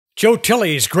Joe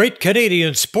Tilley's Great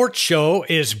Canadian Sports Show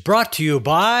is brought to you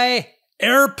by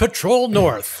Air Patrol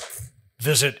North.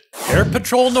 Visit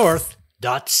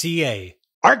airpatrolnorth.ca.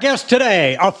 Our guest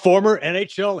today, a former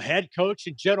NHL head coach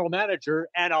and general manager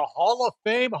and a Hall of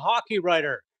Fame hockey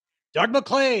writer, Doug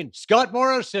MacLean, Scott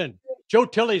Morrison, Joe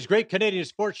Tilley's Great Canadian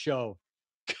Sports Show.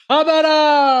 Coming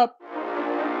up!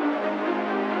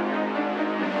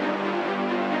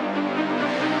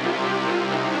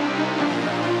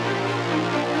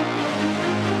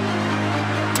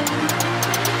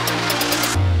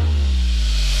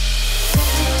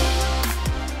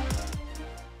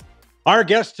 Our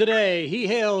guest today, he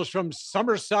hails from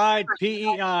Summerside,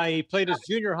 PEI. He played his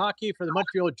junior hockey for the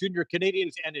Montreal Junior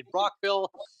Canadiens and in Brockville.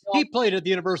 He played at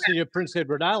the University of Prince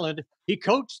Edward Island. He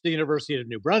coached the University of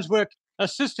New Brunswick,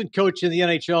 assistant coach in the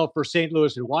NHL for St.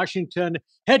 Louis and Washington,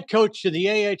 head coach in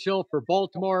the AHL for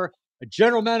Baltimore, a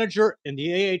general manager in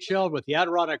the AHL with the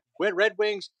Adirondack Red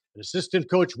Wings, an assistant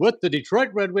coach with the Detroit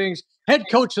Red Wings, head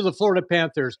coach of the Florida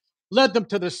Panthers. Led them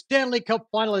to the Stanley Cup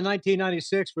Final in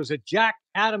 1996, was a Jack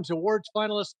Adams Awards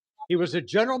finalist. He was a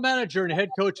general manager and head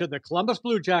coach of the Columbus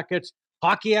Blue Jackets,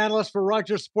 hockey analyst for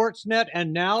Rogers Sportsnet,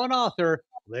 and now an author.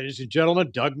 Ladies and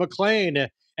gentlemen, Doug MacLean.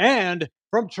 And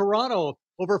from Toronto,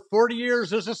 over 40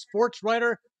 years as a sports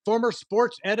writer, former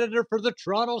sports editor for the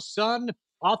Toronto Sun,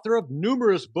 author of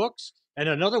numerous books, and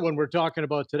another one we're talking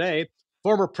about today,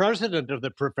 former president of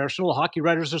the Professional Hockey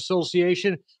Writers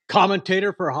Association,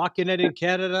 commentator for HockeyNet in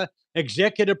Canada,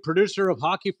 executive producer of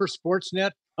Hockey for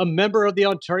Sportsnet, a member of the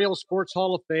Ontario Sports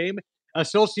Hall of Fame,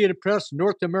 Associated Press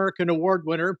North American Award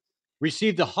winner,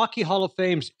 received the Hockey Hall of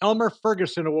Fame's Elmer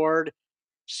Ferguson Award,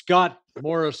 Scott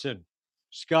Morrison.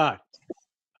 Scott,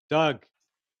 Doug,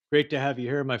 great to have you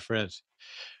here, my friends.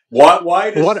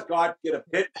 Why does Scott get a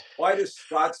pit? Why does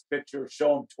Scott's picture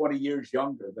show him 20 years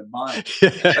younger than mine?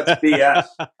 That's BS.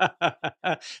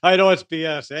 I know it's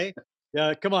BS, eh?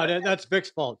 Yeah, come on. That's Vic's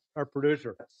fault, our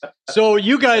producer. So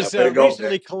you guys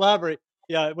recently collaborate.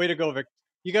 Yeah, way to go, Vic.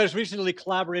 You guys recently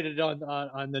collaborated on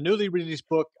the newly released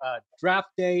book, Draft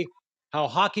Day, How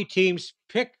Hockey Teams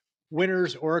Pick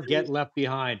Winners or Get Left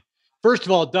Behind. First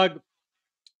of all, Doug,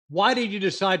 why did you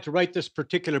decide to write this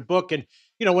particular book? And,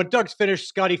 you know, when Doug's finished,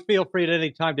 Scotty, feel free at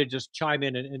any time to just chime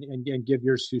in and give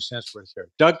your 2 cents worth here.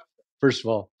 Doug, first of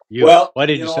all, why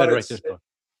did you decide to write this book?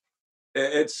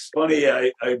 It's funny.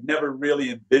 I never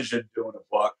really envisioned doing a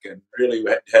book and really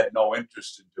had no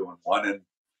interest in doing one. And,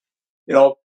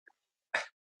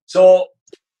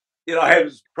 I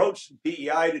was approached in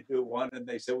PEI to do one, and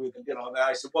they said,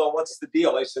 I said, well, what's the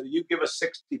deal? They said, you give us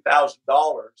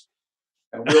 $60,000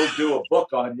 and we'll do a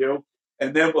book on you,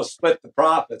 and then we'll split the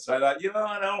profits. I thought,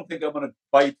 I don't think I'm going to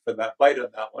bite on that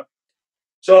one.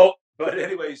 So, but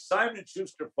anyway, Simon &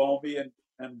 Schuster phoned me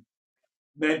and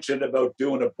mentioned about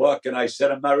doing a book, and I said,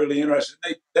 I'm not really interested.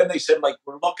 Then they said,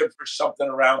 we're looking for something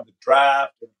around the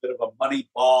draft, a bit of a money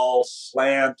ball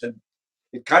slant, and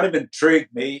it kind of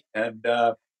intrigued me. And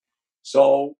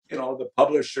so, the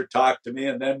publisher talked to me,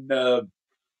 and then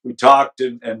we talked,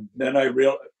 and then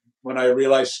when I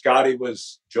realized Scotty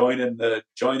was joining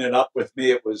up with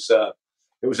me, it was a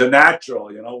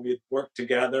natural. We had worked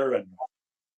together and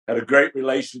had a great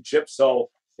relationship.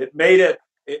 So it made it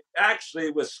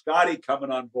actually, with Scotty coming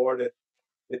on board, it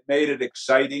made it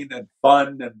exciting and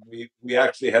fun, and we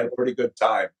actually had a pretty good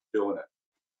time doing it.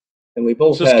 And we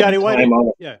both had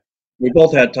we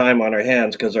both had time on our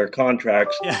hands because our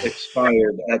contracts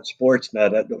expired at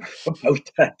Sportsnet at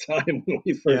about that time when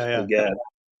we first began.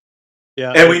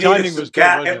 Yeah, and we needed some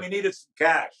cash. And we needed some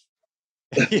cash.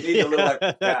 We needed a little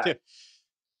extra cash.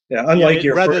 Yeah, unlike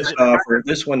your first offer,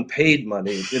 this one paid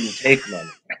money. It didn't take money.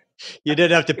 You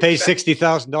did have to pay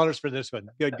 $60,000 for this one.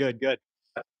 Good.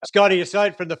 Scotty,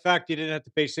 aside from the fact you didn't have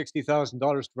to pay $60,000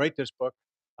 to write this book,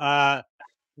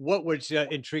 what was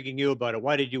intriguing you about it?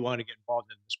 Why did you want to get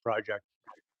involved in this project?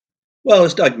 Well,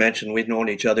 as Doug mentioned, we've known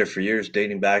each other for years,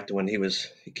 dating back to when he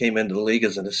came into the league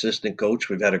as an assistant coach.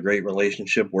 We've had a great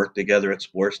relationship, worked together at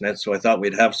Sportsnet. So I thought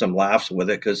we'd have some laughs with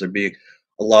it because there'd be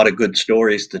a lot of good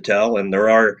stories to tell. And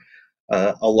there are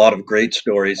a lot of great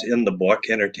stories in the book,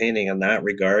 entertaining in that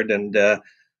regard. And, I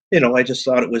just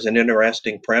thought it was an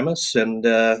interesting premise and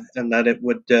that it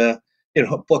would,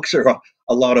 books are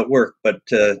a lot of work, but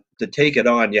to take it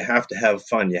on, you have to have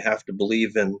fun. You have to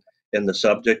believe in the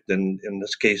subject, and in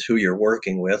this case, who you're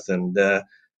working with. And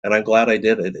I'm glad I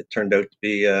did it. It turned out to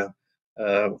be a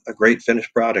great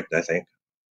finished product, I think.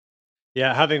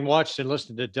 Yeah, having watched and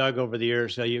listened to Doug over the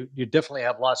years, you definitely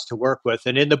have lots to work with.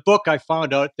 And in the book, I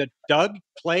found out that Doug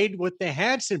played with the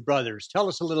Hanson Brothers. Tell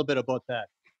us a little bit about that.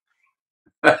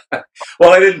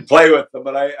 Well, I didn't play with them,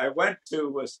 but I went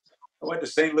to I went to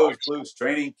St. Louis Blues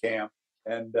training camp,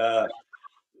 and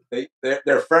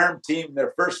their farm team,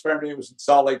 their first farm team was in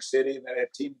Salt Lake City, and they had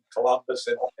a team in Columbus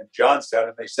and Johnstown,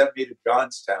 and they sent me to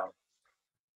Johnstown.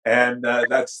 And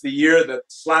that's the year that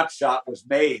Slapshot was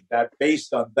made, that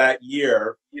based on that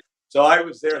year. So I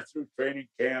was there through training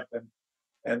camp,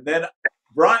 and then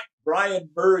Brian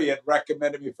Murray had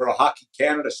recommended me for a Hockey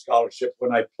Canada scholarship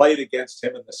when I played against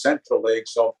him in the Central League.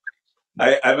 So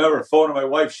I remember phoning my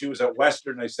wife. She was at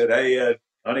Western. I said, "Hey,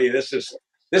 honey, this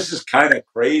is kind of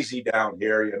crazy down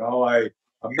here. You know,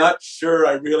 I'm not sure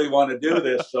I really want to do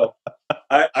this." So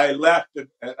I left and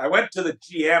I went to the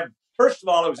GM. First of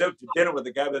all, I was out to dinner with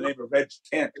a guy by the name of Reg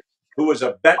Kent, who was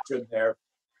a veteran there.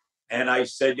 And I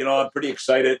said, I'm pretty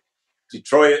excited.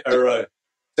 Detroit or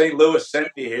St. Louis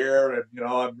sent me here, and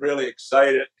I'm really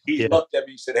excited. He looked at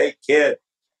me. He said, "Hey, kid,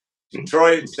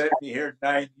 Detroit sent me here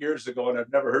 9 years ago, and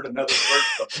I've never heard another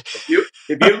word from you.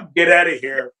 If you get out of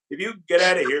here, you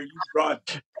run."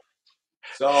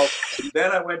 So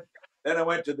then I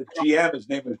went to the GM. His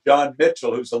name was John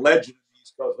Mitchell, who's a legend in the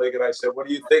East Coast League. And I said, "What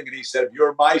do you think?" And he said, "If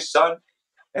you're my son,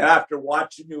 and after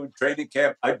watching you in training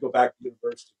camp, I'd go back to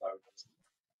university."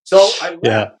 So I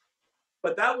left,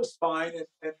 but that was fine.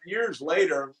 And years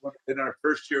later, in our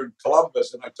first year in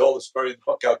Columbus, and I told the story in the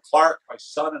book, how Clark, my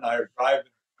son, and I are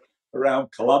driving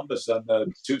around Columbus on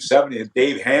the 270, and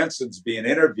Dave Hanson's being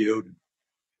interviewed.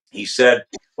 He said,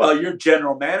 "Well, your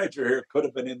general manager here could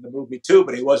have been in the movie too,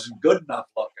 but he wasn't good enough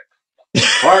looking." And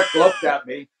Clark looked at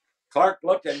me.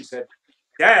 And he said,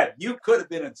 "Dad, you could have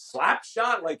been in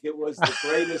Slapshot," like it was the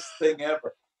greatest thing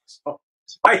ever. So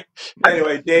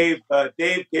anyway, Dave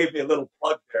gave me a little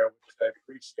plug there, which I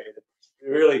appreciated. It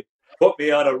really put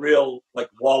me on a real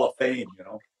wall of fame,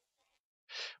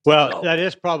 Well, that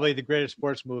is probably the greatest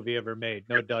sports movie ever made.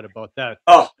 No doubt about that.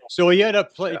 Oh, so you ended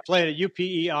up playing at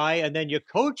UPEI, and then you're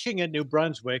coaching in New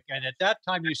Brunswick. And at that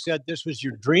time, you said this was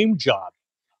your dream job.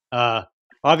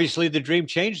 Obviously, the dream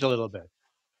changed a little bit.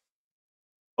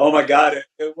 Oh my God!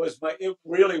 It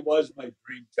really was my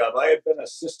dream job. I had been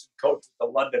assistant coach at the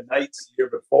London Knights the year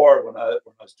before when I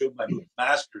was doing my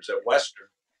master's at Western,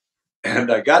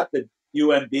 and I got the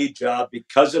UNB job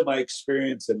because of my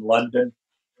experience in London.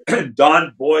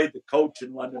 Don Boyd, the coach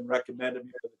in London, recommended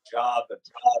me for the job, and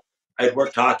I had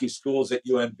worked hockey schools at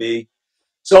UNB,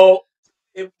 so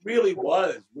it really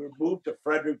was. We moved to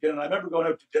Fredericton, and I remember going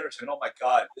out to dinner saying, "Oh my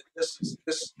God, this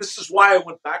is why I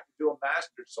went back to do a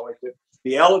master's, so I could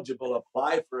be eligible to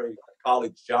apply for a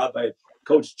college job." I had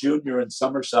coached junior in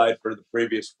Summerside for the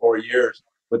previous 4 years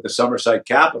with the Summerside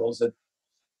Capitals, and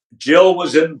Jill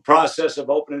was in the process of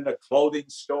opening a clothing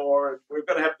store, and we were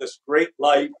going to have this great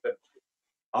life. And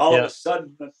all of a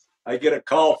sudden, I get a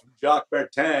call from Jacques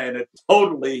Bertin, and it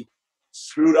totally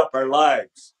screwed up our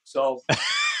lives. So,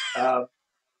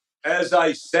 as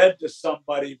I said to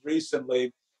somebody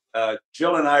recently,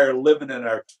 Jill and I are living in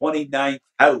our 29th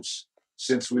house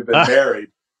since we've been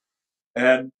married.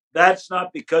 And that's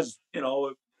not because, we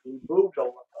moved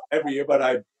every year,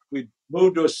 but we'd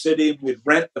move to a city, we'd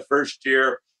rent the first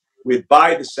year, we'd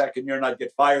buy the second year, and I'd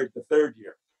get fired the third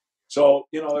year. So,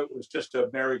 it was just a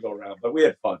merry-go-round, but we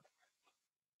had fun.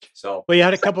 So, well, you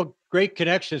had a couple great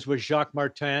connections with Jacques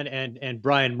Martin and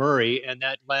Brian Murray, and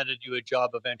that landed you a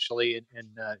job eventually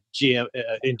in GM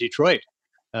in Detroit.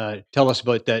 Tell us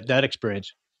about that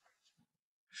experience.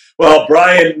 Well,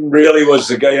 Brian really was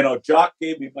the guy. Jock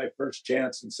gave me my first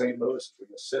chance in St. Louis as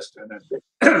an assistant,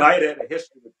 and I had a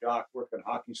history with Jock working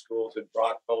hockey schools in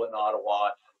Brockville and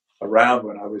Ottawa. Around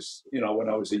when I was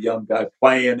a young guy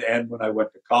playing, and when I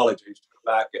went to college, I used to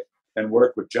go back and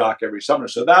work with Jock every summer.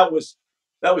 So that was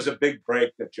a big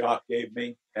break that Jock gave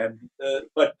me.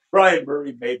 But Brian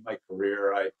Murray made my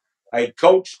career. I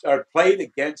coached or played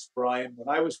against Brian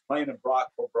when I was playing in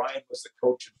Brockville. Brian was the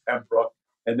coach in Pembroke,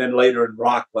 and then later in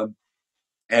Rockland.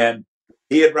 And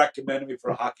he had recommended me for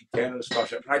a Hockey Canada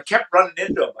scholarship. And I kept running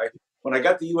into him. When I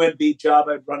got the UNB job,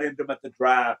 I'd run into him at the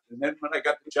draft. And then when I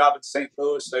got the job in St.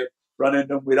 Louis, I'd run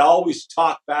into him. We'd always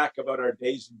talk back about our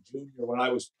days in junior when I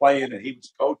was playing and he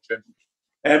was coaching.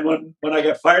 And when I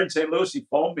got fired in St. Louis, he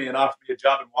phoned me and offered me a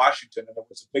job in Washington. And it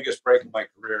was the biggest break in my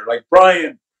career. Like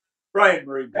Brian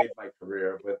Murray made my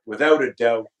career. Without a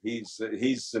doubt, he's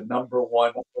the number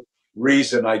one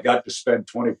reason I got to spend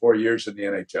 24 years in the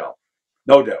NHL.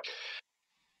 No doubt.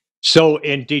 So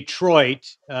in Detroit,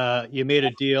 you made a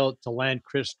deal to land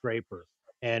Chris Draper.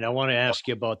 And I want to ask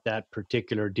you about that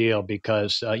particular deal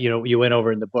because, you went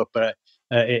over in the book, but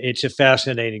it's a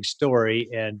fascinating story.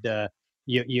 And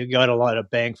you got a lot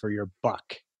of bang for your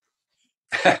buck.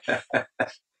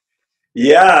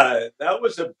 Yeah, that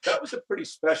was a pretty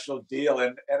special deal.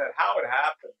 And how it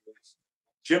happened was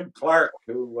Jim Clark,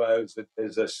 who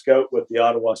is a scout with the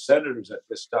Ottawa Senators at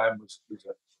this time,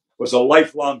 was a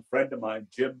lifelong friend of mine.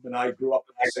 Jim and I grew up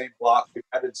in the same block. We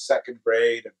met in second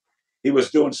grade, and he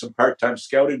was doing some part-time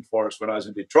scouting for us when I was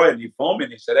in Detroit. And he phoned me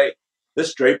and he said, "Hey,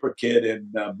 this Draper kid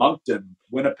in Moncton,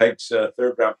 Winnipeg's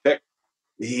third-round pick,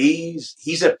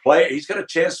 he's a player. He's got a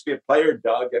chance to be a player,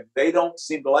 Doug, and they don't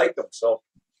seem to like him." So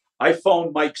I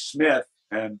phoned Mike Smith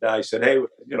and I said, "Hey,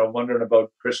 wondering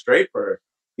about Chris Draper."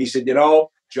 He said,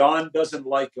 "John doesn't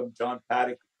like him. John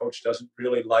Paddock, the coach, doesn't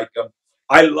really like him.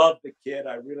 I love the kid.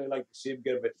 I really like to see him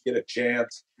get a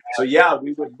chance. So yeah,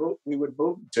 we would move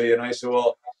him to you." And I said,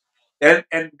 "Well,"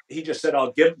 and he just said,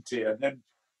 "I'll give him to you." And then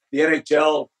the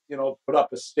NHL, put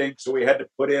up a stink, so we had to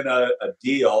put in a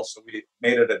deal. So we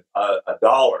made it a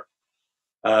dollar,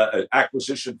 an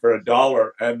acquisition for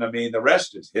 $1. And I mean, the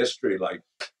rest is history. Like,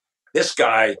 this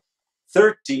guy,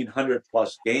 1,300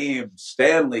 plus games,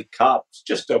 Stanley Cups,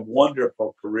 just a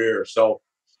wonderful career. So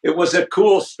it was a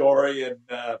cool story. And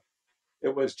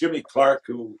it was Jimmy Clark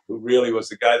who really was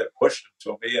the guy that pushed him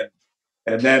to me.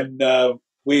 And then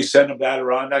we sent him to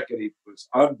Adirondack, and he was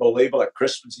unbelievable. At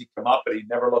Christmas, he'd come up, and he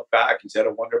never looked back. He's had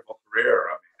a wonderful career.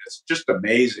 I mean, it's just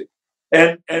amazing.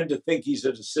 And to think he's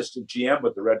an assistant GM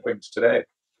with the Red Wings today.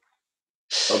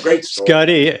 A great story.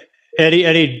 Scotty,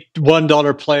 any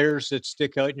 $1 players that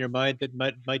stick out in your mind that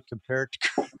might compare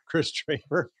to Chris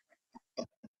Draper?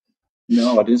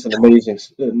 No, it is an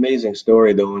amazing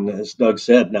story, though. And as Doug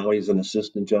said, now he's an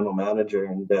assistant general manager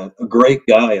and a great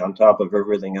guy on top of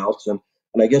everything else. And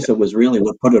I guess it was really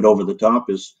what put it over the top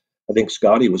is I think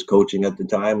Scotty was coaching at the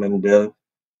time,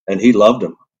 and he loved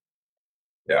him.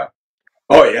 Yeah.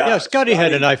 Oh yeah. Yeah, Scotty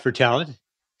had an eye for talent.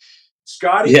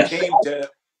 Scotty came to.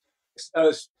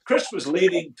 Chris was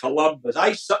leading Columbus.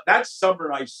 That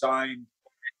summer I signed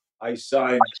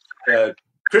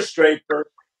Chris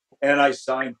Draper, and I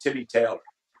signed Timmy Taylor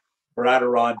for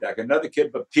Adirondack, another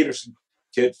kid, but Peterson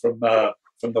kid from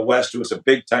the West, who was a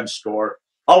big time scorer.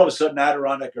 All of a sudden,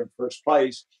 Adirondack are in first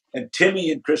place, and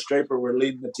Timmy and Chris Draper were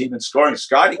leading the team in scoring.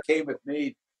 Scotty came with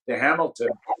me to Hamilton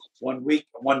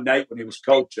one night when he was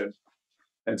coaching.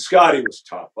 And Scotty was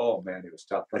tough. Oh, man, he was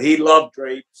tough. But he loved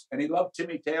Drapes, and he loved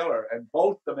Timmy Taylor. And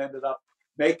both of them ended up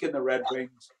making the Red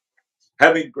Wings,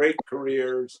 having great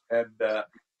careers. And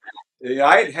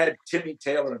I had Timmy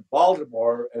Taylor in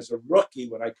Baltimore as a rookie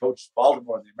when I coached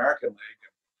Baltimore in the American League.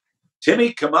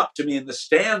 Timmy come up to me in the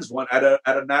stands at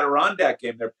an Adirondack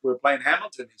game. We were playing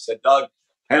Hamilton. He said, "Doug,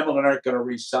 Hamilton aren't going to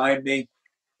re-sign me.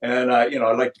 And,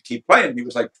 I'd like to keep playing." He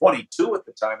was like 22 at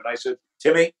the time. And I said,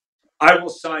 "Timmy, I will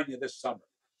sign you this summer.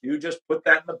 You just put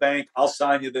that in the bank. I'll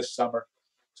sign you this summer."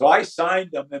 So I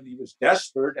signed him, and he was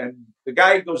desperate. And the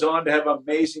guy goes on to have an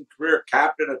amazing career,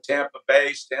 captain of Tampa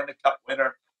Bay, Stanley Cup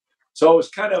winner. So it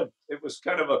was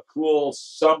kind of a cool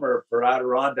summer for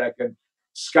Adirondack. And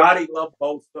Scotty loved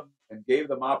both of them and gave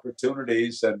them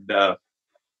opportunities. And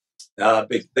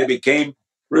they became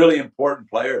really important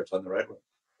players on the Red Wings.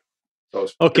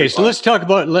 Okay, so let's talk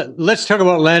about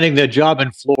landing the job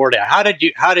in Florida. How did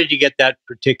you get that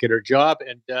particular job,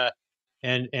 and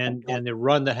the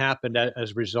run that happened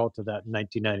as a result of that in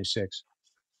 1996?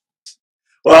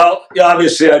 Well,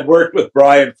 obviously, I'd worked with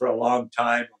Brian for a long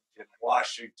time in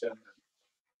Washington,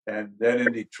 and then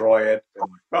in Detroit,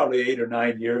 and probably 8 or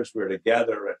 9 years we were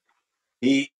together. And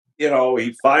he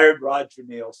fired Roger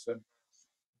Nielsen,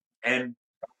 and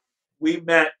we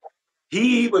met.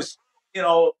 He was,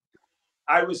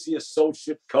 I was the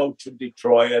associate coach in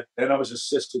Detroit, and I was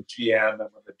assistant GM. And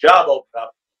when the job opened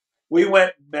up, we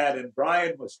went and met, and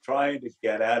Brian was trying to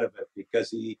get out of it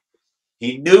because he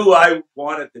knew I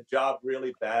wanted the job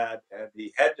really bad, and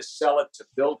he had to sell it to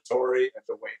Bill Torrey and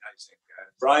to Wayne Huizenga. And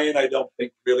Brian, I don't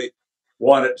think, really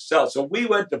wanted to sell. So we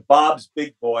went to Bob's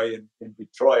Big Boy in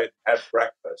Detroit and had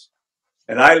breakfast.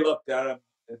 And I looked at him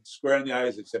and square in the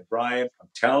eyes and said, "Brian, I'm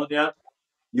telling you,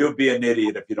 you'll be an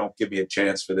idiot if you don't give me a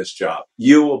chance for this job.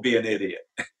 You will be an idiot."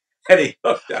 And he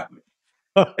looked at me.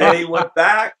 And he went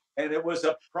back, and it was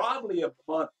probably a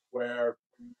month where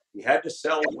he had to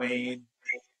sell Wayne.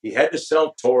 He had to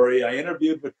sell Torrey. I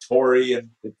interviewed with Torrey at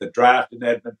the draft in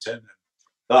Edmonton and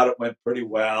thought it went pretty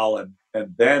well. And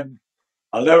then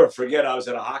I'll never forget, I was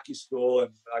at a hockey school,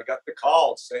 and I got the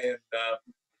call saying,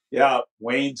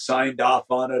 Wayne signed off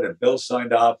on it and Bill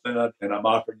signed off on it, and I'm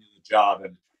offering you the job.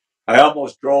 And I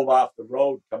almost drove off the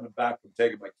road coming back from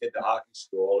taking my kid to hockey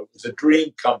school. It was a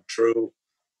dream come true.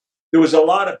 There was a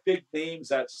lot of big names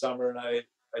that summer, and I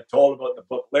told him about the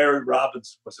book. Larry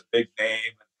Robinson was a big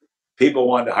name, and people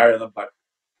wanted to hire them. But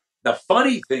the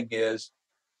funny thing is,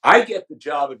 I get the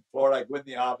job in Florida. I go in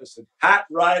the office, and Pat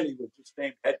Riley was just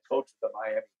named head coach of the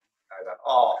Miami. I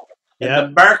thought, And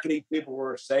the marketing people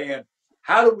were saying,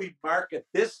 how do we market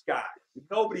this guy?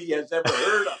 Nobody has ever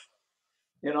heard of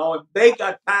him, and they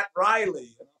got Pat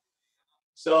Riley.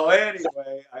 So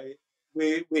anyway,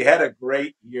 we had a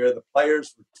great year. The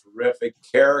players were terrific,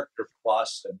 character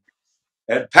plus,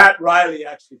 and Pat Riley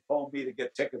actually phoned me to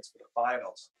get tickets for the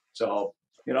finals. So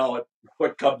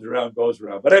what comes around goes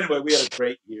around. But anyway, we had a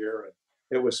great year, and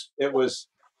it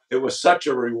was such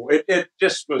a reward. It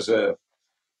just was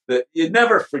that you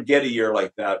never forget a year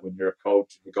like that when you're a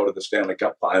coach and you go to the Stanley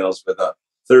Cup Finals with a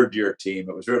third-year team.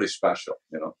 It was really special.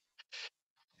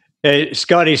 Hey,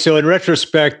 Scotty, so in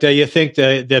retrospect, you think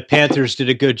the Panthers did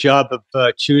a good job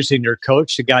of choosing their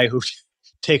coach, the guy who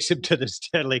takes him to the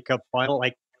Stanley Cup Final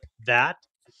like that,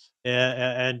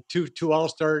 and two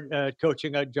All-Star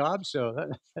coaching jobs, so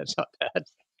that's not bad.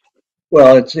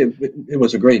 Well, it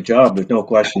was a great job. There's no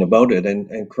question about it,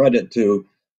 and credit to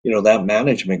that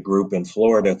management group in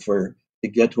Florida to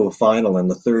get to a final in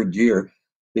the third year.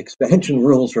 The expansion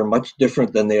rules were much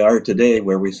different than they are today,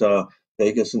 where we saw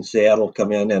Vegas and Seattle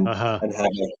come in and have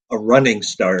a running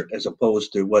start, as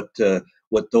opposed to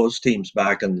what those teams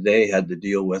back in the day had to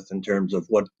deal with in terms of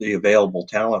what the available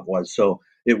talent was. So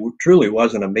it truly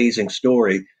was an amazing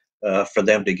story for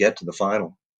them to get to the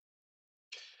final.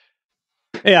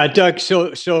 Yeah, Doug.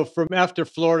 So from after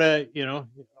Florida,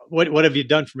 what have you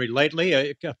done for me lately?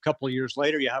 A couple of years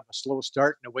later, you have a slow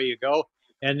start and away you go,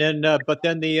 and then but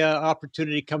then the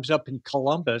opportunity comes up in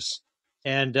Columbus,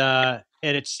 and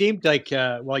it seemed like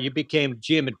while you became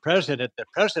GM and president, the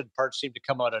president part seemed to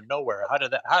come out of nowhere.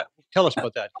 Tell us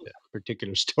about that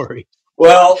particular story?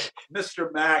 Well,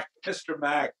 Mr. Mac,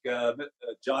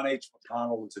 John H.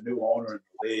 McConnell was a new owner in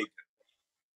the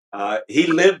league. He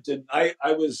lived in. I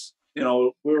was. We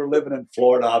were living in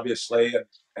Florida, obviously,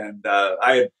 and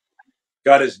I had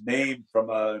got his name from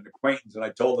an acquaintance, and I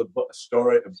told the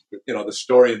story, the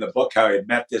story in the book how I had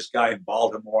met this guy in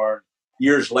Baltimore.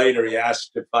 Years later, he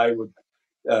asked if I would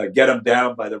get him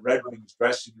down by the Red Wings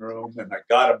dressing room, and I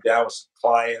got him down with some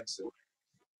clients. And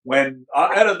when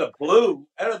out of the blue,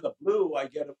 I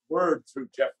get a word through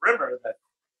Jeff Rimmer that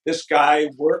this guy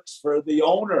works for the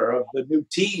owner of the new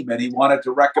team, and he wanted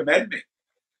to recommend me.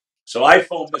 So I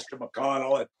phoned Mr.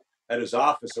 McConnell at his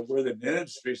office at Worthington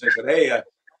Industries. And I said, hey,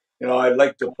 I'd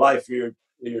like to apply for your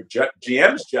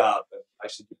GM's job. And I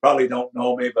said, you probably don't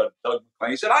know me, but Doug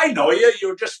MacLean. He said, I know you. You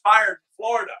were just fired in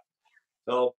Florida.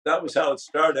 So that was how it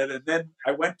started. And then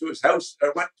I went to his house.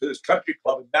 I went to his country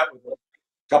club and met with him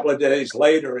a couple of days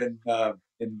later in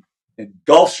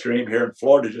Gulfstream here in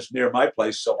Florida, just near my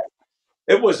place. So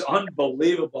it was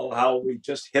unbelievable how we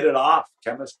just hit it off,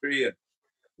 chemistry, and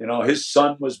his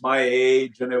son was my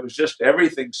age, and it was just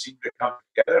everything seemed to come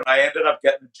together. And I ended up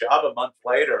getting a job a month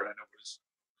later, and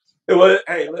it was.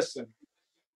 Hey, listen,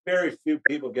 very few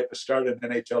people get to start an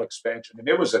NHL expansion, and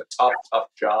it was a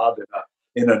tough job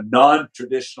in a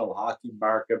non-traditional hockey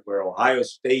market where Ohio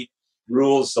State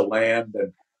rules the land,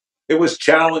 and it was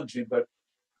challenging. But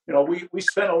we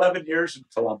spent 11 years in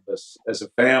Columbus as a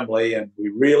family, and we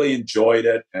really enjoyed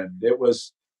it, and it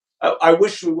was. I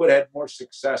wish we would have had more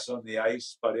success on the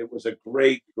ice, but it was a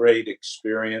great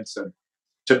experience. And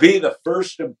to be the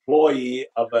first employee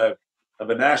of a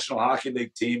National Hockey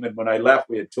League team, and when I left,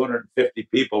 we had 250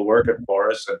 people working for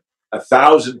us and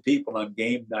 1,000 people on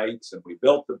game nights, and we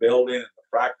built the building and the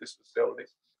practice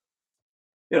facilities.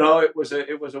 It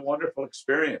was a wonderful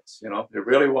experience. It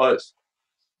really was.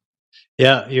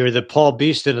 Yeah, you're the Paul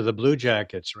Beeston of the Blue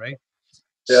Jackets, right?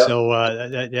 Yeah.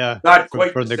 So not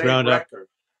quite from the the same ground record. up.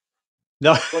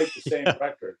 No, Quite the same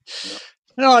record.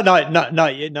 No, not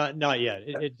yet. Not yet.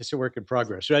 It's a work in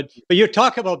progress, right? But you're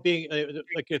talking about being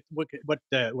what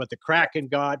the Kraken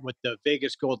got, what the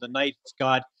Vegas Golden Knights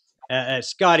got.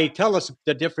 Scotty, tell us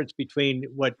the difference between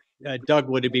what Doug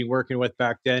would have been working with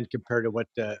back then compared to what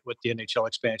the NHL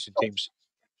expansion teams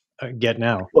get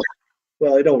now.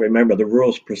 Well, I don't remember the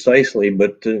rules precisely,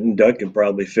 but Doug can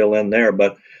probably fill in there.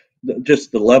 But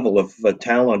just the level of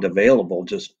talent available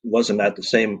just wasn't at the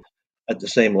same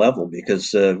level,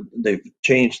 because they've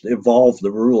evolved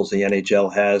the rules the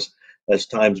NHL has as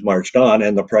time's marched on,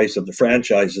 and the price of the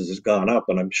franchises has gone up.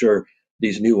 And I'm sure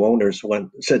these new owners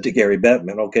said to Gary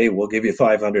Bettman, okay, we'll give you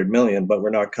 $500 million, but we're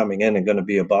not coming in and going to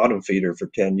be a bottom feeder for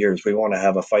 10 years. We want to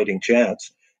have a fighting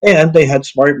chance. And they had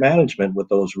smart management with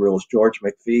those rules. George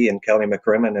McPhee and Kelly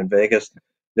McCrimmon in Vegas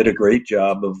did a great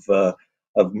job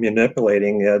of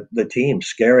manipulating the team,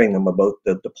 scaring them about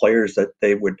the players that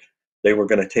they were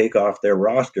going to take off their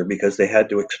roster, because they had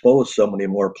to expose so many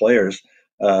more players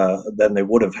than they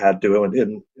would have had to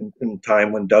in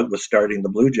time when Doug was starting the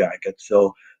Blue Jackets.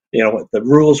 So the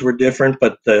rules were different,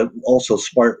 but also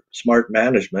smart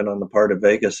management on the part of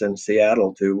Vegas and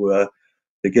Seattle to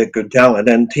get good talent.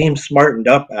 And teams smartened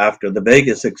up after the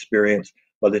Vegas experience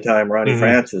by the time Ronnie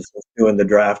Francis was doing the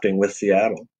drafting with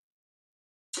Seattle.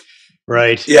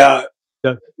 Right. Yeah.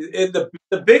 And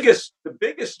the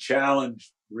biggest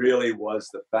challenge really was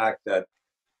the fact that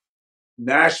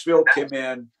Nashville came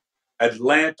in,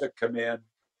 Atlanta came in,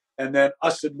 and then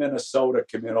us in Minnesota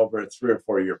came in over a 3 or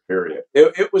 4 year period.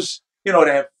 It was, to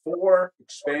have 4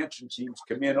 expansion teams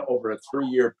come in over a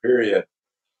 3-year period,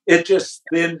 it just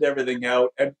thinned everything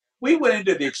out. And we went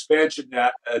into the expansion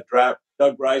draft,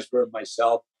 Doug Reisberg and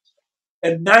myself,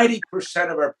 and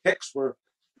 90% of our picks were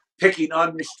picking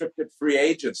unrestricted free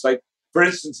agents. Like, for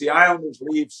instance, the Islanders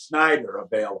leave Snyder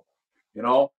available,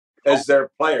 as their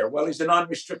player. Well, he's an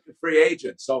unrestricted free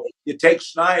agent. So you take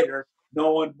Snyder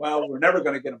knowing, well, we're never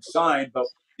going to get him signed, but,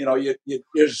 you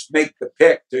just make the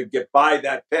pick to get by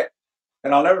that pick.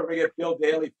 And I'll never forget Bill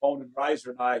Daly phoning Reiser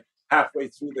and I halfway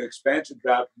through the expansion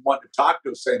draft and wanting to talk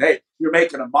to us, saying, hey, you're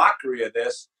making a mockery of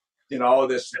this,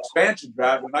 this expansion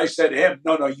draft. And I said to him,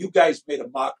 no, you guys made a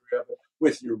mockery of it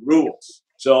with your rules.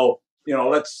 So,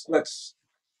 let's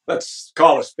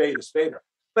call a spade a spader.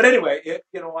 But anyway,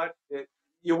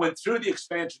 you went through the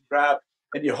expansion draft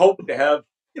and you hope to have,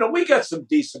 we got some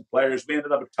decent players. We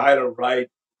ended up with Tyler Wright,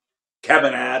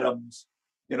 Kevin Adams,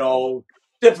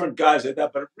 different guys like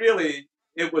that. But really,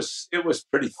 it was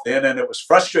pretty thin and it was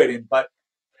frustrating. But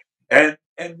and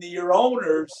your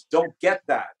owners don't get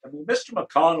that. I mean, Mr.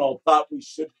 McConnell thought we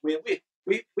should win.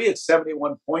 We had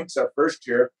 71 points our first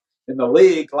year in the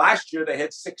league. Last year they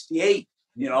had 68.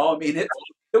 I mean,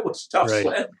 it was tough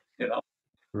sledding.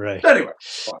 Right. But anyway,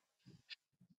 fun.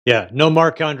 Yeah, no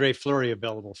Marc-Andre Fleury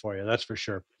available for you. That's for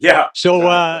sure. Yeah.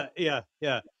 So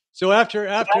yeah. So after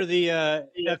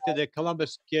the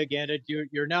Columbus gig ended,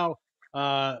 you're now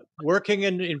working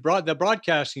in the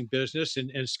broadcasting business,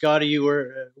 and Scotty, you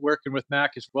were working with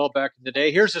Mac as well back in the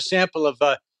day. Here's a sample of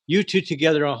you two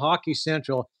together on Hockey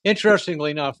Central. Interestingly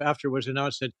enough, after it was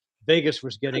announced that Vegas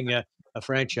was getting a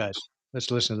franchise. Let's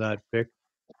listen to that, Vic.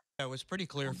 It was pretty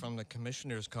clear from the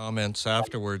commissioner's comments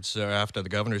afterwards, after the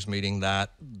governor's meeting,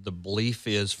 that the belief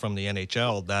is from the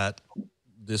NHL that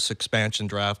this expansion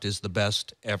draft is the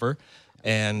best ever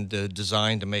and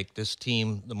designed to make this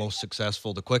team the most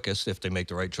successful, the quickest, if they make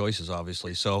the right choices,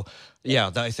 obviously. So, yeah,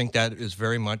 I think that is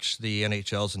very much the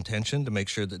NHL's intention, to make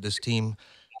sure that this team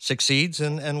succeeds,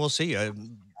 and we'll see.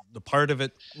 The part of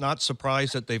it, not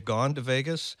surprised that they've gone to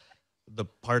Vegas. The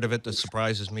part of it that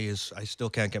surprises me is I still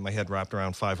can't get my head wrapped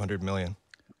around $500 million.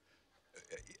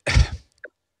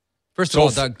 First of all,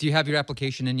 Doug, do you have your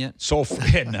application in yet?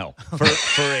 No.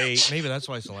 For a maybe that's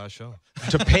why it's the last show.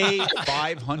 To pay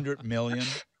 $500 million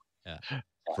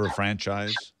for a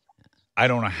franchise, I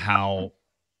don't know how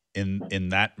in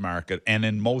that market and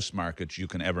in most markets you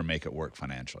can ever make it work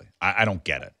financially. I don't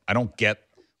get it. I don't get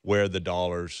where the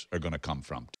dollars are going to come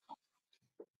from.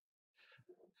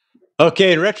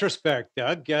 Okay, in retrospect,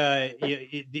 Doug,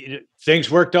 things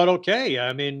worked out okay.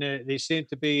 I mean, they seem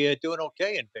to be doing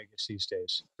okay in Vegas these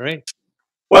days, right?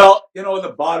 Well,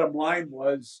 the bottom line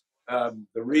was the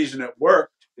reason it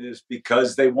worked is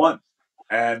because they won.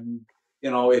 And,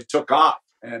 it took off.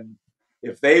 And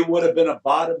if they would have been a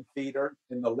bottom feeder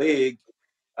in the league,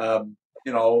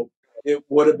 it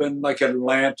would have been like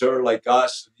Atlanta or like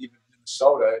us, and even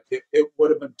Minnesota. It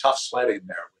would have been tough sledding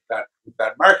there with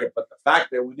that market. But the fact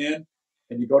they went in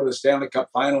and you go to the Stanley Cup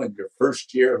Final in your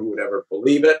first year, who would ever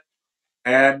believe it?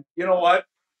 And you know what?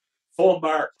 Full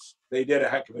marks. They did a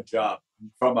heck of a job.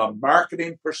 From a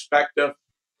marketing perspective,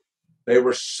 they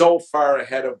were so far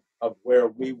ahead of where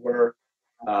we were.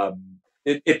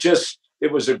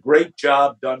 It was a great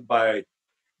job done by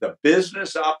the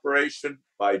business operation,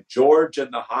 by George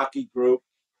and the hockey group,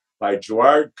 by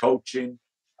Gerard coaching,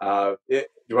 Gerard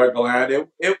Galland.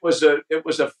 It was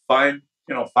a fine,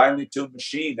 finely tuned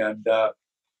machine. And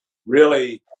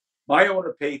really, my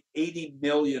owner paid $80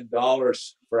 million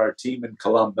for our team in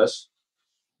Columbus.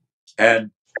 And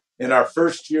in our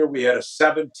first year, we had a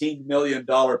 $17 million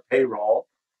payroll.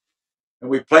 And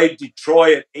we played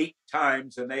Detroit 8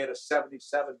 times, and they had a $77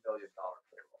 million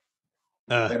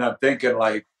payroll. And I'm thinking,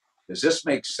 does this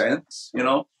make sense?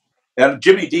 And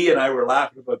Jimmy D and I were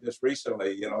laughing about this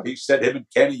recently. He said him and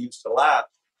Kenny used to laugh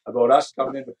about us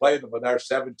coming in to play them with our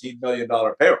 $17 million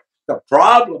payroll. The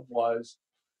problem was,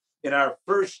 in our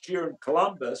first year in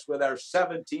Columbus, with our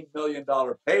 $17 million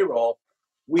payroll,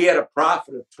 we had a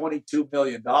profit of $22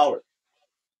 million.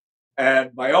 And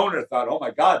my owner thought, oh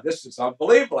my God, this is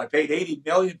unbelievable. I paid $80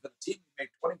 million for the team. We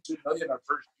made $22 million our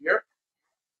first year.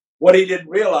 what he didn't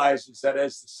realize is that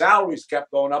as the salaries kept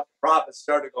going up, the profits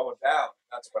started going down.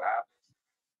 That's what happened.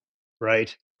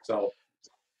 Right. So,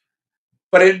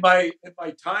 but in my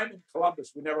time in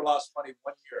Columbus, we never lost money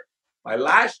 1 year. My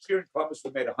last year in Columbus,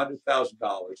 we made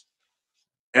 $100,000,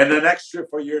 and the next 3 or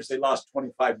 4 years, they lost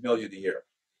 $25 million a year.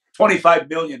 $25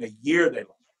 million a year they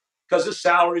lost because the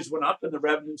salaries went up and the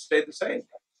revenue stayed the same.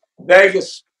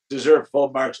 Vegas deserved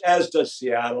full marks, as does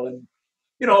Seattle, and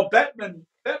Bettman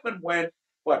went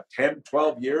 10,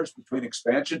 12 years between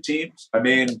expansion teams. I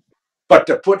mean, but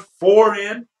to put 4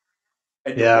 in,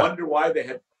 and you wonder why they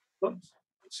had problems.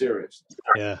 Serious.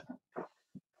 Yeah.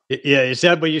 Yeah. Is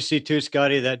that what you see too,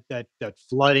 Scotty? That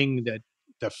flooding,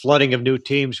 the flooding of new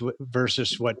teams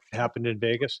versus what happened in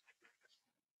Vegas?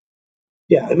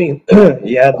 Yeah, I mean,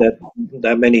 you had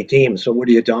that many teams. So what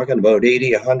are you talking about?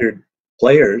 80, 100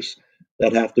 players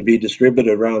that have to be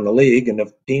distributed around the league, and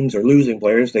if teams are losing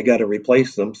players, they got to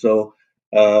replace them. So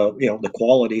the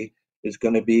quality is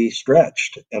going to be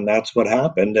stretched, and that's what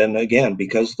happened. And again,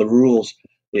 because the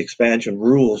expansion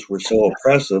rules were so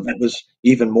oppressive, it was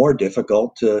even more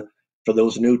difficult for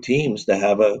those new teams to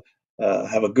have a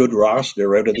good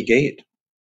roster out of the gate.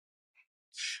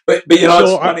 But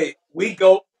it's funny. We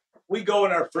go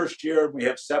in our first year and we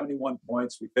have 71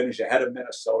 points. We finish ahead of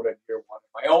Minnesota in year 1.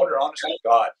 My owner, honest to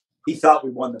God, he thought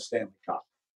we won the Stanley Cup.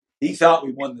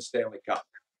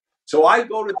 So I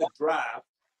go to the draft,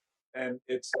 and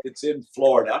it's in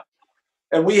Florida,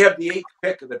 and we have the 8th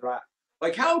pick of the draft.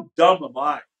 Like, how dumb am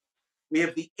I? We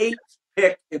have the 8th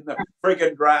pick in the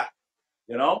friggin' draft,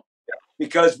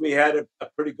 because we had a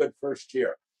pretty good first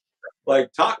year.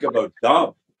 Like, talk about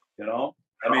dumb,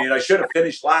 I mean, I should have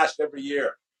finished last every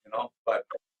year, but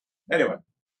anyway.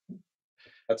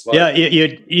 That's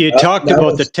you talked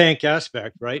about the tank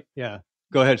aspect, right? Yeah.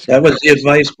 Go ahead, Scott. That was the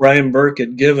advice Brian Burke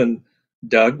had given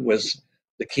Doug. Was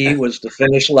the key was to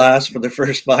finish last for the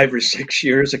first 5 or 6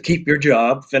 years, to keep your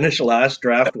job, finish last,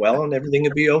 draft well, and everything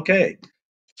would be okay.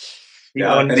 He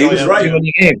was right.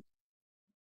 The game.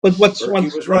 But what's one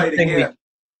thing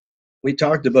we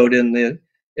talked about in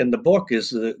the book is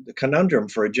the conundrum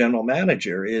for a general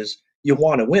manager is you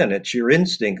want to win. It's your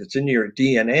instinct. It's in your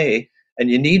DNA, and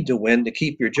you need to win to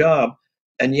keep your job.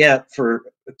 And yet, for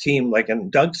a team like in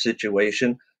Doug's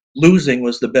situation, losing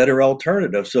was the better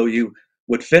alternative. So you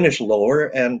would finish lower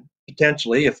and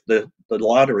potentially, if the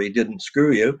lottery didn't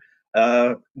screw you,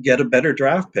 get a better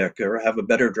draft pick or have a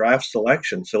better draft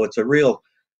selection. So it's a real,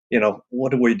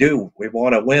 what do? We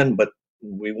want to win, but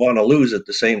we want to lose at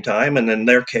the same time. And in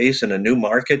their case, in a new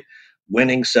market,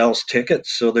 winning sells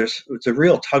tickets. So it's a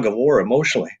real tug of war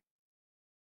emotionally.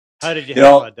 How did you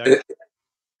handle it, Doug?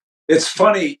 It's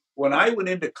funny. When I went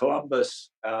into Columbus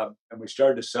and we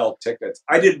started to sell tickets,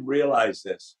 I didn't realize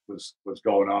this was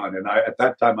going on. And at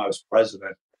that time, I was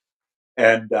president.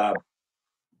 And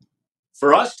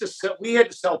for us to sell, we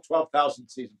had to sell 12,000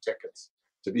 season tickets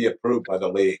to be approved by the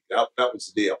league. That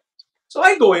was the deal. So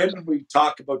I go in and we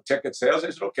talk about ticket sales.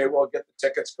 I said, okay, well, get the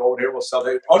tickets going here. We'll sell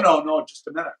it. Oh, no, just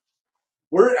a minute.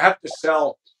 We have to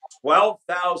sell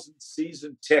 12,000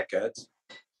 season tickets,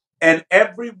 and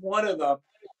every one of them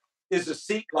is a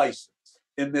seat license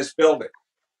in this building.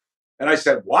 And I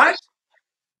said, what?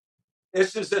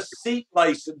 This is a seat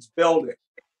license building.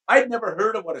 I'd never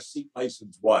heard of what a seat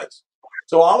license was.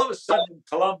 So all of a sudden in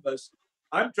Columbus,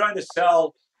 I'm trying to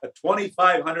sell a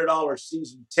 $2,500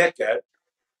 season ticket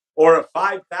or a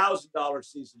 $5,000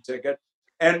 season ticket.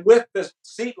 And with the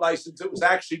seat license, it was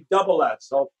actually double that.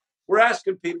 So we're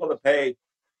asking people to pay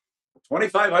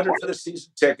 $2,500 for the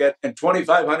season ticket and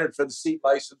 $2,500 for the seat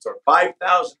license, or $5,000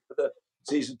 for the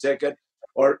season ticket,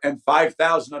 and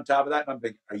 $5,000 on top of that. And I'm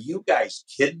thinking, are you guys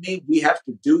kidding me? We have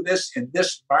to do this in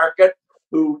this market,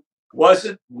 who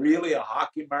wasn't really a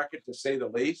hockey market, to say the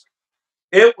least.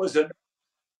 It was a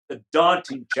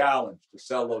daunting challenge to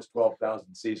sell those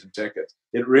 12,000 season tickets.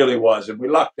 It really was. And we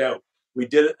lucked out. We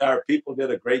did it. Our people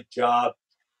did a great job.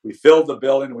 We filled the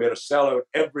building. We had to sell out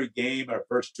every game our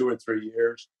first 2 or 3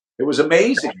 years. It was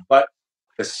amazing. But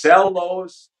to sell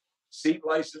those seat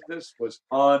licenses was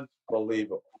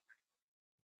unbelievable.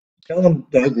 Tell them,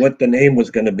 Doug, what the name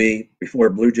was going to be before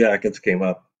Blue Jackets came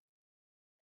up.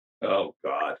 Oh,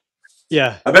 God.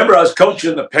 Yeah. I remember I was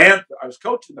coaching the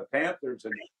Panthers,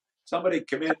 and somebody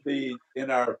came in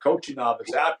our coaching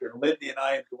office after, and Lindy and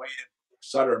I and Dwayne and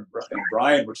Sutter and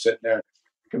Brian were sitting there.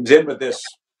 Comes in with this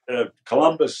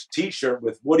Columbus T-shirt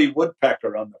with Woody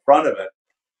Woodpecker on the front of it,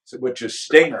 which is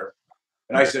Stinger.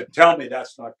 And I said, tell me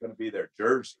that's not going to be their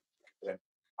jersey. And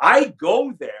I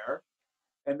go there,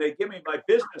 and they give me my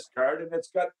business card, and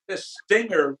it's got this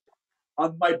Stinger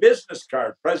on my business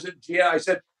card, President G. I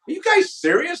said, are you guys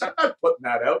serious? I'm not putting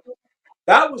that out.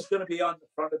 That was going to be on the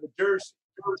front of the jersey,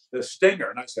 the stinger.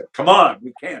 And I said, come on,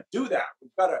 we can't do that.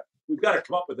 We've got to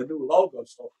come up with a new logo.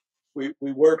 So we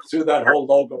worked through that whole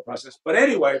logo process. But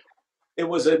anyway, it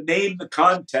was a name the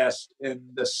contest,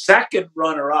 and the second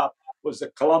runner-up was the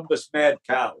Columbus Mad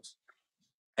Cows.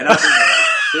 And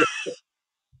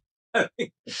I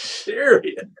mean,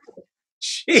 serious.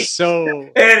 Jeez. So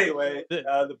anyway,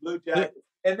 the Blue Jackets,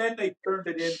 and then they turned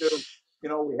it into,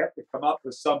 we have to come up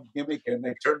with some gimmick, and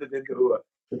they turned it into a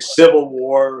Civil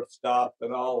War stuff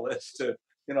and all this to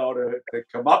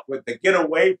come up with, to get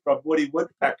away from Woody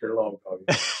Woodpecker logo,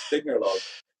 Stinger logo.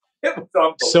 It was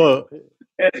unbelievable. So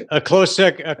anyway. a close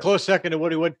second to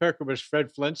Woody Woodpecker was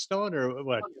Fred Flintstone, or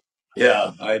what?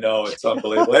 Yeah, I know, it's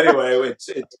unbelievable. Anyway,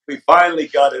 we finally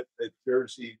got it, the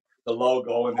jersey, the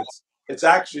logo, and it's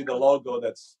actually the logo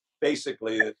that's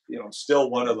basically still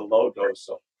one of the logos.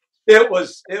 So it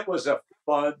was a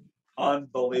fun,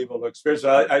 unbelievable experience.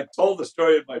 I told the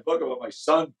story in my book about my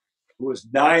son, who was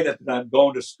 9 at the time,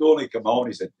 going to school, and he come home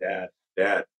and he said,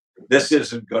 Dad, this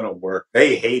isn't going to work.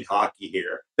 They hate hockey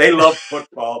here. They love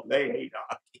football. They hate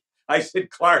hockey. I said,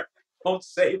 Clark, don't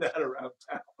say that around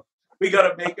town. We got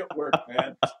to make it work,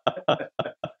 man.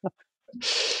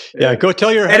 Yeah, go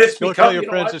tell your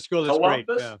friends at school. It's great.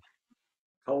 Yeah.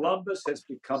 Columbus has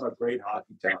become a great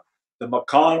hockey town. The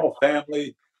McConnell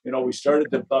family, we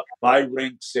started to buy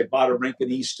rinks. They bought a rink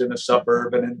in Easton, a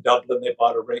suburb, and in Dublin they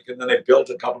bought a rink, and then they built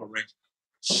a couple of rinks.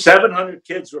 700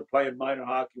 kids were playing minor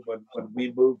hockey when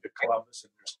we moved to Columbus.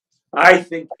 And there's, I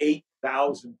think,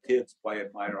 8,000 kids playing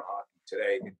minor hockey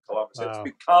today in Columbus. Wow. It's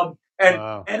become, and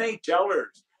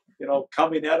NHLers,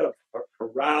 coming out of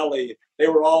Raleigh, they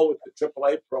were all with the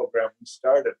AAA program we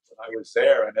started when I was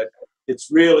there, and it's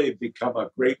really become a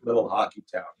great little hockey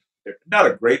town. Not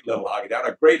a great little hockey town,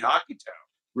 a great hockey town.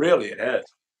 Really, it has.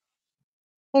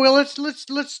 Well, let's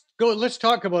go. Let's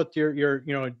talk about your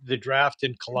the draft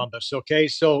in Columbus. Okay,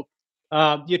 so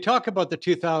you talk about the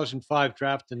 2005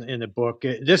 draft in the book.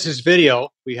 This is video.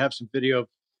 We have some video of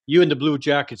you and the Blue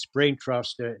Jackets Brain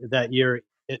Trust that year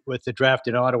with the draft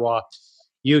in Ottawa.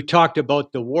 You talked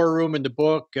about the war room in the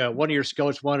book. One of your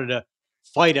scouts wanted to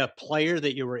fight a player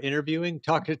that you were interviewing.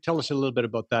 Tell us a little bit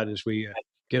about that as we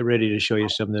get ready to show you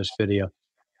some of this video.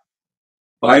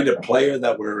 Find a player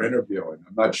that we're interviewing.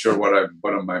 I'm not sure what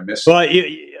am I missing. Well,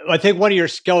 I think one of your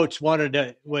scouts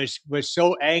was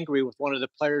so angry with one of the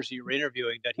players you were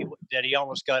interviewing that he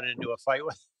almost got into a fight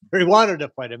with. Or he wanted to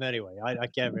fight him anyway. I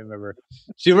can't remember.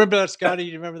 Do you remember that, Scotty?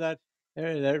 Do you remember that?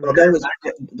 Well, that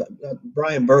was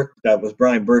Brian Burke. That was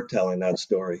Brian Burke telling that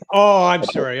story. Oh, I'm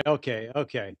sorry. Okay. Yeah.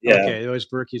 Okay, it was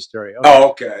Burke's story. Okay. Oh,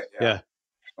 okay. Yeah.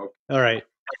 Okay. All right.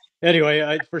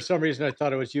 Anyway, for some reason I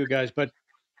thought it was you guys, but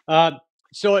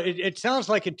so it sounds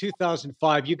like in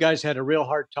 2005 you guys had a real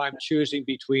hard time choosing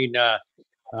between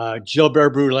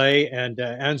Gilbert Brulé and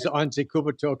Anze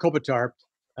Kopitar,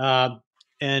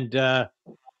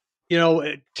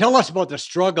 tell us about the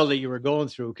struggle that you were going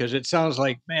through, because it sounds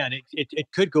like, man,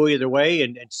 it could go either way,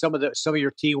 and some of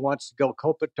your team wants to go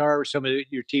Kopitar, some of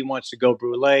your team wants to go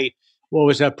Brulé. What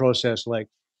was that process like?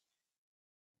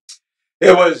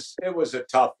 It was a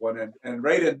tough one, and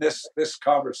right in this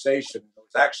conversation, it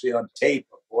was actually on tape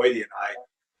of Boydie and I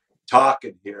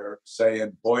talking here,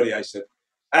 saying, Boydie, I said,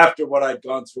 after what I'd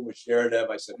gone through with Sheridan,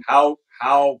 I said, how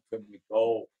can we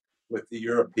go with the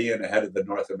European ahead of the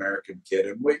North American kid?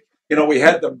 And we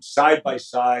had them side by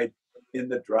side in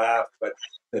the draft, but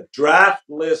the draft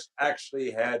list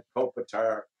actually had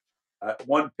Kopitar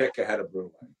one pick ahead of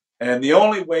Brulé. And the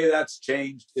only way that's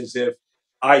changed is if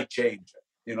I change it.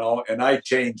 And I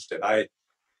changed it.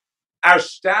 Our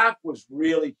staff was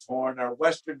really torn. Our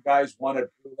Western guys wanted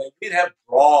Brulé. We'd have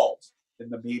brawls in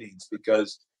the meetings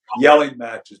yelling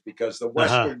matches because the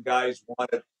Western guys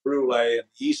wanted Brulé, and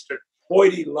the Eastern.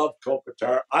 Boydie loved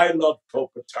Kopitar. I loved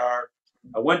Kopitar.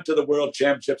 I went to the World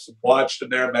Championships and watched him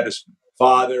there. Met his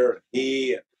father,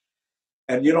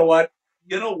 and you know what?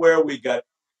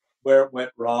 Where it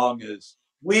went wrong is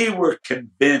we were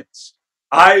convinced.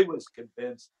 I was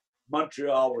convinced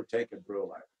Montreal were taking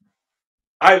Brulé.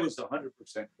 I was 100%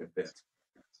 convinced.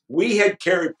 We had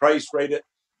Carey Price rated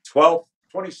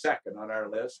 22nd on our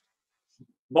list.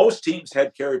 Most teams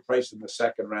had Carey Price in the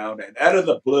second round, and out of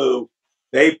the blue,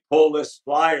 they pull this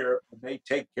flyer and they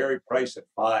take Carey Price at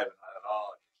 5. And I thought,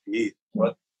 oh, geez,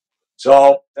 what?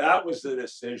 So that was the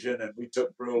decision, and we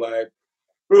took Brulé.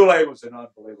 Brulé was an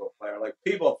unbelievable player. Like,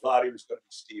 people thought he was going to be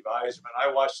Steve Yzerman.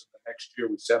 I watched him the next year.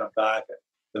 We sent him back at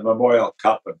the Memorial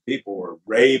Cup, and people were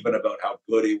raving about how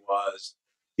good he was.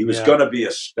 He was going to be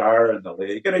a star in the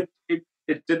league, and it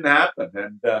didn't happen.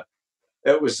 And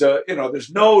it was, there's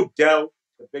no doubt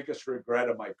the biggest regret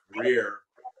of my career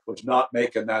was not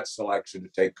making that selection to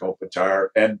take Kopitar.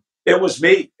 And it was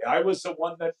me. I was the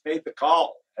one that made the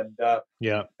call. And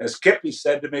as Kippy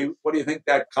said to me, what do you think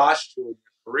that cost you in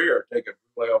your career, taking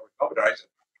Brule over Kopitar? I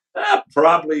said,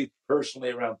 probably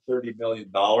personally around $30 million.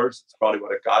 It's probably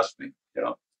what it cost me,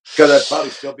 because I'd probably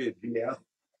still be a GM.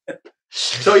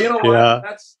 So you know what?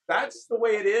 That's the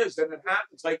way it is, and it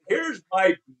happens. Like, here's my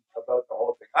beat about the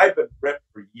whole thing. I've been ripped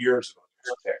for years about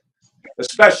this pick,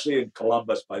 especially in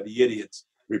Columbus by the idiots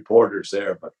reporters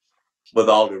there. But with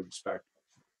all due respect,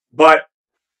 but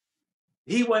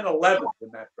he went 11th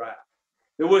in that draft.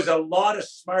 There was a lot of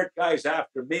smart guys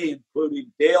after me,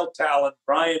 including Dale Talon,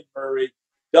 Brian Murray,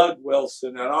 Doug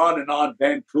Wilson, and on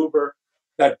Vancouver,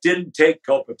 that didn't take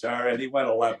Kopitar, and he went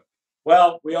 11th.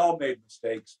 Well, we all made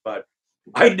mistakes, but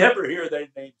I never hear their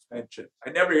names mentioned.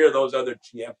 I never hear those other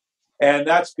GM. And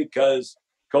that's because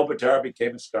Kopitar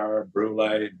became a star, Brule,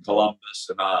 and Columbus,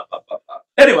 and blah, blah, blah.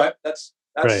 Anyway, that's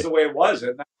Right. the way it was.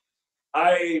 And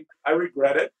I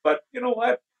regret it. But you know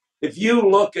what? If you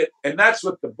look at, and that's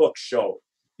what the book showed,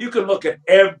 you can look at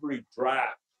every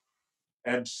draft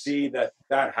and see that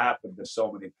happened to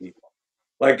so many people.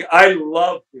 Like, I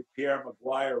love the Pierre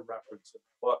Maguire reference in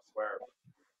the book where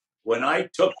when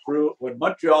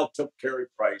Montreal took Carey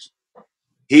Price,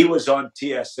 he was on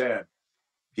TSN,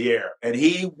 Pierre, and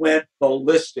he went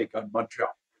ballistic on Montreal.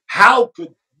 How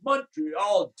could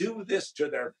Montreal do this to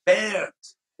their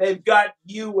fans? They've got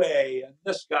UA and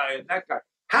this guy and that guy.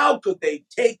 How could they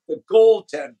take the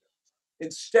goaltender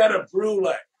instead of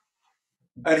Brule?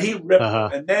 And he ripped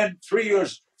him. And then 3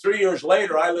 years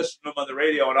later, I listened to him on the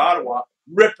radio in Ottawa,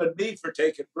 ripping me for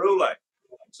taking Brule.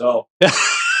 So,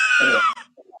 anyway.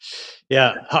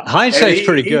 Yeah, hindsight's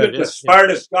pretty good. Even the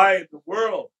smartest guy in the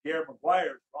world, Pierre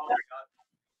Maguire, probably got.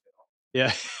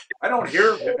 Yeah. I don't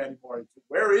hear of him anymore.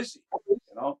 Where is he?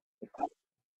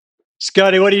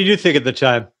 Scotty, what did you think at the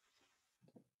time?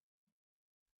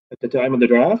 At the time of the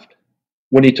draft,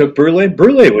 when he took Brule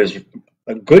was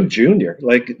a good junior.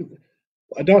 Like,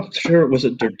 I'm not sure, was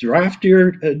it the draft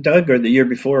year, Doug, or the year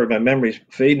before? My memory's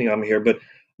fading on me here, but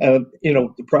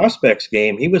the prospects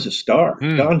game, he was a star.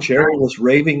 Don Cherry was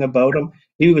raving about him.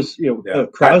 He was,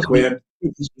 Crosby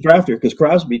was drafted because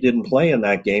Crosby didn't play in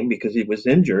that game because he was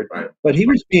injured. Right. But he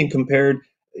was being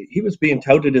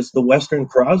touted as the Western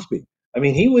Crosby. I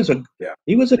mean, he was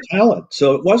a talent.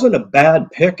 So it wasn't a bad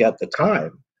pick at the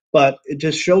time. But it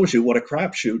just shows you what a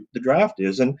crapshoot the draft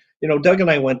is. And, Doug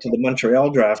and I went to the Montreal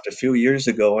draft a few years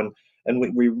ago, and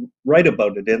we write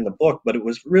about it in the book, but it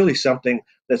was really something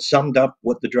that summed up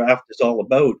what the draft is all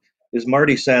about. Is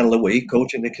Marty St. Louis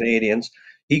coaching the Canadiens.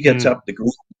 He gets up to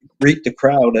greet the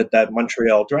crowd at that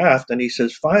Montreal draft, and he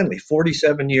says, finally,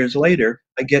 47 years later,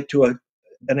 I get to an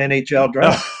NHL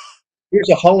draft. Here's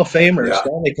a Hall of Famer,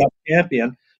 Stanley Cup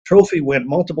champion,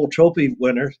 multiple trophy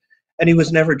winners, and he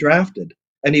was never drafted.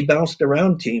 And he bounced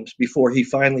around teams before he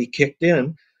finally kicked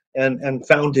in and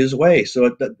found his way.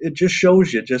 So it just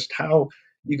shows you just how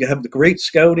you can have the great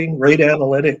scouting, great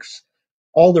analytics,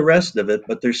 all the rest of it,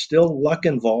 but there's still luck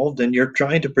involved, and you're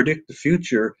trying to predict the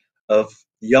future of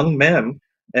young men,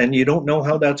 and you don't know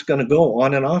how that's going to go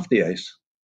on and off the ice.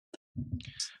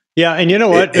 Yeah, and you know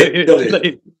what?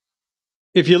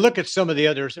 If you look at some of the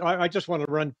others, I just want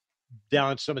to run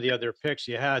down some of the other picks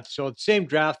you had. So same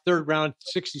draft, third round,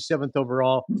 67th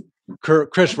overall,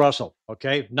 Chris Russell.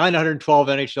 Okay, 912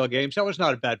 NHL games. That was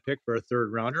not a bad pick for a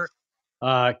third rounder.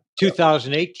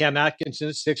 2008, Cam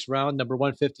Atkinson, sixth round, number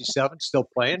 157, still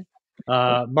playing.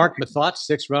 Mark Mathot,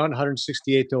 sixth round,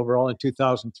 168th overall in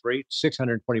 2003,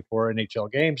 624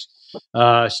 NHL games.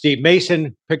 Steve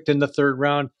Mason picked in the third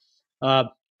round.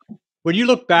 When you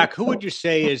look back, who would you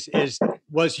say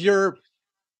was your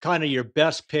kind of your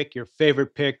best pick, your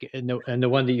favorite pick, and the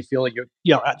one that you feel like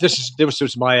this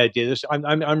was my idea.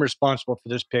 I'm responsible for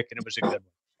this pick, and it was a good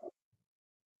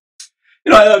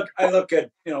one. I look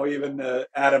at even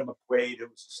Adam McQuaid, who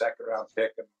was a second round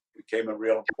pick and became a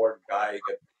real important guy.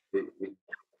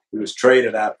 He was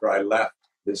traded after I left.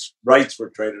 His rights were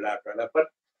traded after I left. But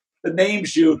the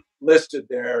names you listed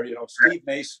there, Steve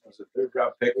Mason was a third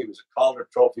round pick. He was a Calder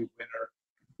Trophy winner.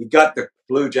 He got the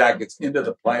Blue Jackets into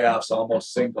the playoffs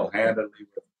almost single-handedly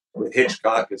with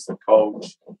Hitchcock as the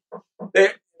coach.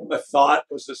 Mathot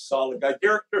was a solid guy.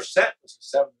 Derek Dorsett was a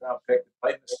seventh-round pick that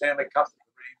played in the Stanley Cup with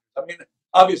the Rangers. I mean,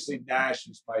 obviously Nash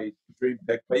is my dream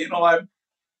pick, but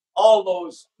all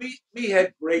those we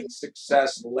had great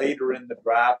success later in the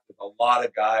draft with a lot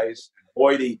of guys.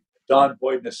 Don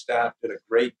Boyd and his staff did a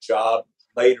great job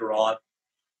later on,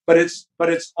 but it's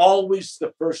always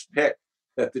the first pick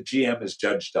that the GM is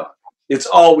judged on. It's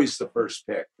always the first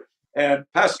pick. And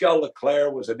Pascal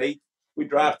Leclerc was an 8th. We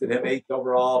drafted him 8th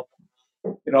overall.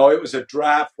 it was a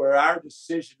draft where our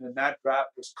decision in that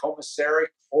draft was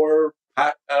Komisarek or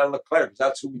Leclerc, because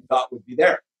that's who we thought would be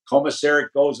there.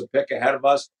 Komisarek goes a pick ahead of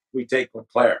us. We take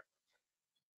Leclerc.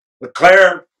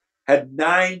 Leclerc had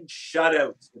 9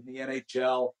 shutouts in the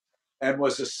NHL and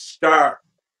was a star,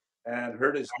 and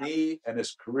hurt his knee, and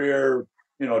his career,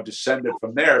 descended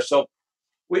from there. So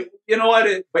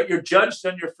but you're judged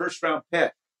on your first round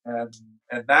pick, and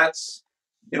that's,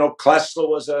 Klesel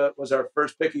was our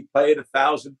first pick. He played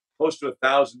close to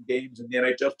 1,000 games in the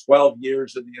NHL. 12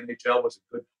 years in the NHL was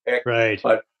a good pick, Right.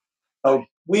 But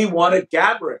we wanted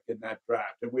Gaborik in that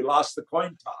draft, and we lost the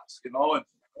coin toss, and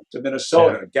to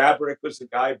Minnesota. Yeah. Gaborik was the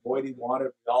guy Boydie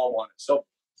wanted. We all wanted. So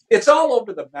it's all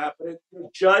over the map, but you're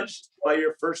judged by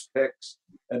your first picks,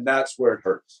 and that's where it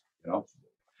hurts.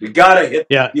 You gotta hit.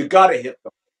 Yeah. You gotta hit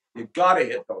them. You gotta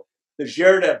hit them. The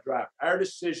Zherdev draft. Our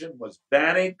decision was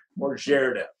Vanek or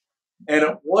Zherdev, and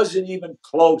it wasn't even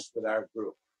close with our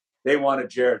group. They wanted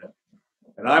Zherdev,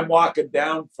 and I'm walking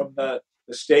down from the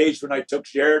stage when I took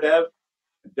Zherdev,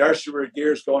 and Darcy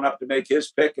Regeer's going up to make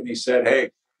his pick, and he said,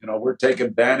 "Hey, we're taking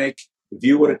Vanek. If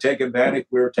you would have taken Vanek,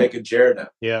 we were taking Zherdev."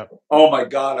 Yeah. Oh my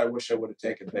God, I wish I would have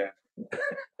taken Vanek.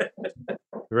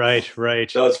 Right.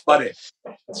 So it's funny.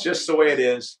 It's just the way it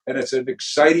is, and it's an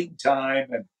exciting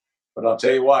time. But I'll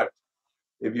tell you what,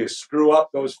 if you screw up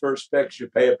those first picks, you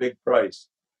pay a big price.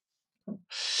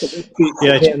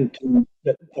 Again,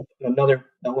 another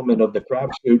element of the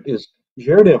crapshoot is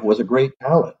Zherdev was a great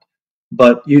talent,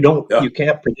 but you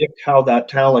can't predict how that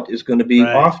talent is going to be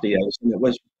off the ice, and it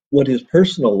was what his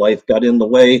personal life got in the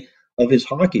way of his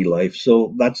hockey life.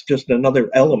 So that's just another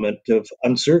element of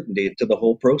uncertainty to the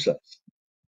whole process.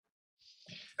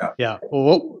 Yeah.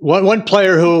 Well, one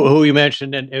player who you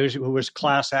mentioned and who was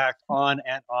class act on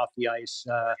and off the ice,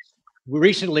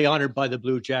 recently honored by the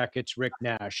Blue Jackets, Rick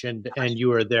Nash, and you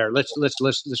were there. Let's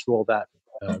roll that,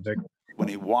 Vic. When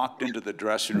he walked into the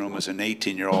dressing room as an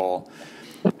 18-year-old,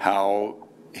 how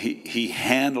he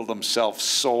handled himself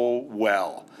so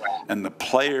well, and the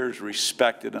players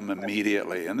respected him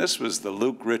immediately. And this was the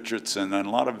Luke Richardson and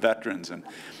a lot of veterans, and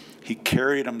he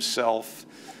carried himself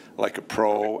like a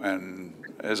pro. And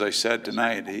as I said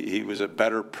tonight, he was a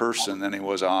better person than he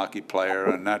was a hockey player,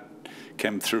 and that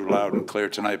came through loud and clear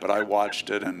tonight. But I watched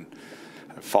it, and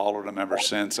I followed him ever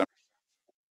since.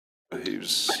 He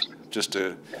was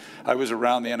I was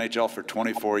around the NHL for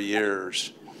 24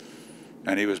 years,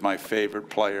 and he was my favorite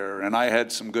player. And I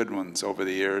had some good ones over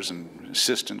the years, and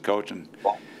assistant coach, and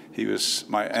he was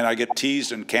and I get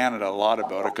teased in Canada a lot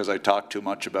about it because I talk too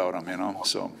much about him,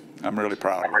 so I'm really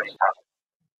proud of him.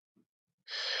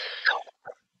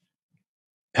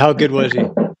 How good was he?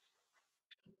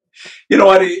 You know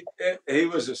what? He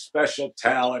was a special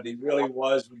talent. He really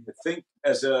was. When you think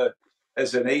as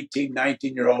an 18,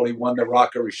 19-year-old, he won the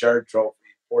Rocca Richard Trophy,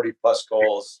 40-plus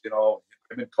goals. Him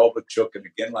and Kovalchuk and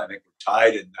McGinley, I think, were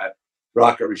tied in that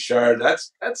Rocca Richard.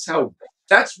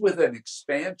 That's with an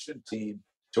expansion team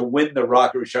to win the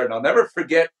Rocca Richard. And I'll never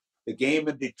forget the game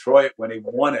in Detroit when he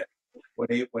won it.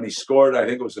 When he scored, I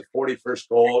think it was the 41st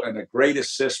goal, and a great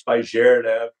assist by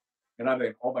Zherdev. And I'm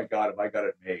thinking, oh my God, have I got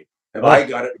it made? I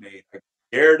got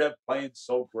Zherdev playing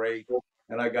so great,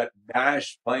 and I got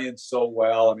Nash playing so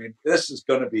well. I mean, this is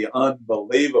going to be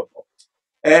unbelievable.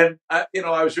 And I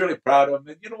was really proud of him.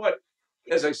 And you know what?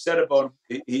 As I said about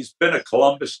him, he's been a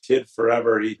Columbus kid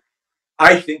forever.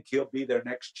 I think he'll be their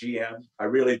next GM. I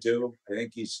really do. I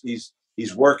think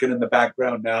he's working in the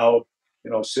background now,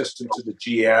 assistant to the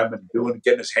GM and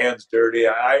getting his hands dirty.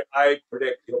 I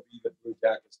predict he'll be the Blue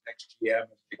Jackets' next GM.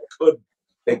 And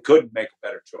they couldn't make a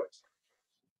better choice.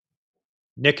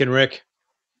 Nick and Rick,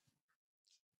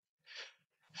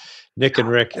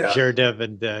 Zherdev,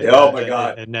 and oh my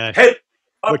God, and Nash. Hey,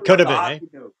 what could have been?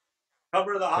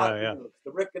 Cover of the hockey news,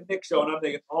 the Rick and Nick show, and I'm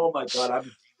thinking, oh my God,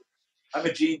 I'm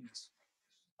a genius.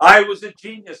 I was a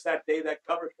genius that day that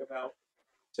cover came out.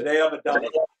 Today I'm a dummy.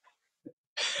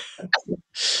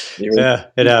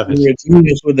 It happens. You're a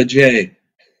genius with a J.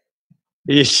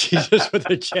 Jesus with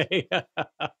a J.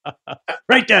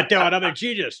 Write that down. I'm a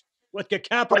genius with a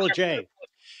capital J.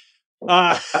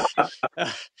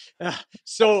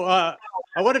 So I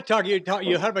want to talk.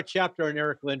 You have a chapter on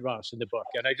Eric Lindros in the book,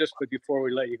 and before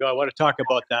we let you go, I want to talk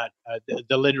about that.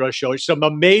 The Lindros show. Some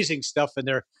amazing stuff in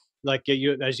there. Like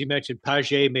as you mentioned,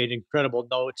 Paget made incredible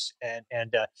notes,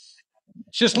 and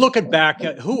just looking back,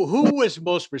 who was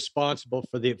most responsible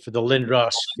for the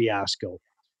Lindros fiasco,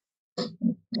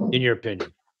 in your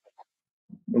opinion?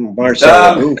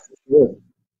 Marcel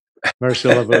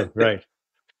LeBeau, right.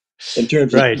 In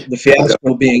terms of the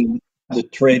fiasco being the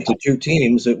trade to two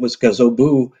teams, it was because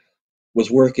Obu was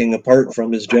working apart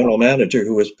from his general manager,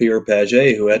 who was Pierre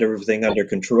Paget, who had everything under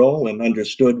control and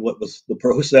understood what was the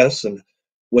process and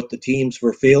what the teams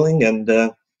were feeling. And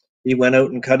he went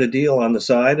out and cut a deal on the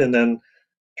side, and then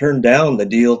turned down the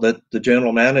deal that the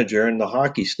general manager and the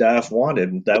hockey staff wanted.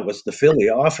 And that was the Philly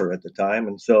offer at the time.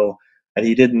 And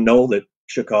he didn't know that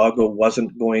Chicago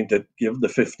wasn't going to give the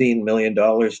 $15 million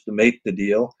to make the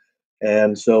deal.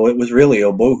 And so it was really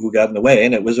Obu who got in the way.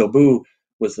 And it was Obu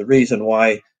was the reason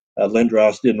why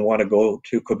Lindros didn't want to go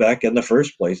to Quebec in the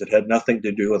first place. It had nothing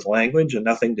to do with language and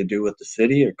nothing to do with the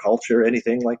city or culture,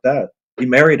 anything like that. He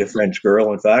married a French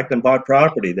girl, in fact, and bought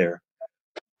property there.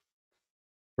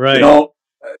 Right. You know,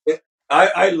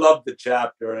 I love the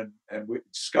chapter, and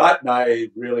Scott and I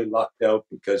really lucked out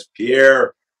because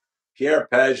Pierre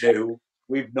Paget, who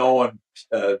we've known,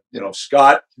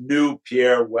 Scott knew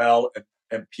Pierre well,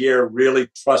 and Pierre really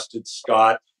trusted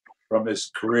Scott from his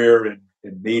career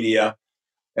in media.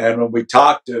 And when we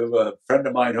talked to a friend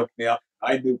of mine hooked me up,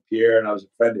 I knew Pierre and I was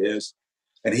a friend of his,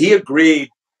 and he agreed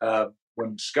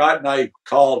when Scott and I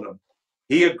called him.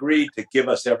 He agreed to give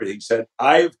us everything. He said,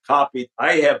 I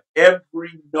have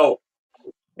every note,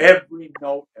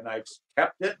 and I've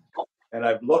kept it, and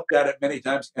I've looked at it many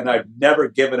times, and I've never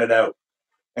given it out.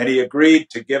 And he agreed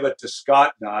to give it to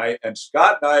Scott and I. And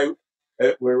Scott and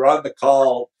I, we were on the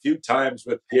call a few times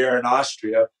with Pierre in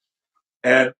Austria,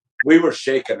 and we were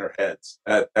shaking our heads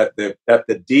at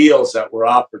the deals that were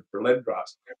offered for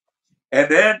Lindros. And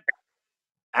then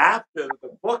after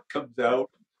the book comes out,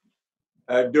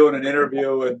 I'm doing an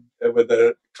interview with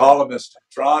a columnist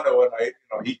in Toronto,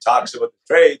 and he talks about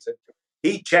the trades, and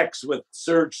he checks with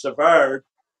Serge Savard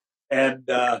and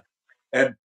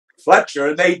Fletcher,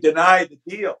 and they deny the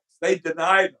deals. They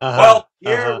denied them. Well,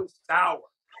 Pierre was sour.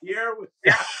 Pierre was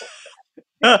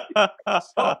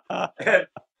sour.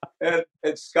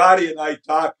 And Scotty and I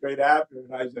talked right after,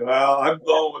 and I said, "Well, I'm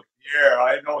going with Pierre.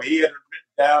 I know he had it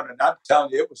written down, and I'm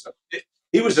telling you,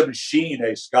 he was a machine,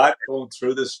 Scott, going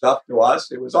through this stuff to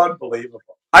us. It was unbelievable.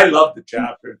 I loved the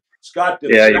chapter. Scott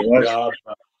did a great job,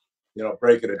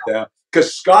 breaking it down.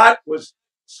 Because Scott,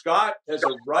 as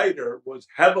a writer, was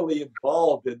heavily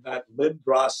involved in that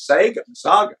Lindros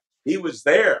saga. He was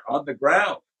there on the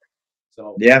ground.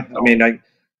 So yeah, I mean,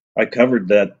 I covered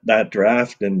that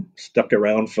draft and stuck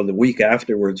around for the week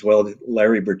afterwards while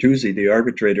Larry Bertuzzi, the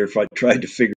arbitrator, tried to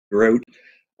figure out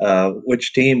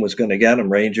which team was going to get him,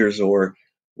 Rangers or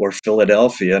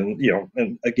Philadelphia.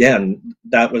 And again,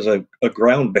 that was a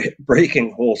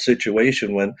ground-breaking whole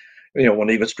situation when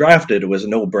he was drafted. It was a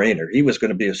no-brainer. He was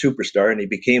going to be a superstar, and he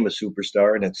became a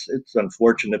superstar. And it's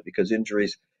unfortunate because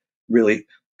injuries really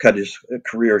cut his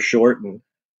career short and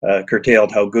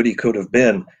curtailed how good he could have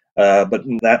been. But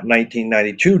in that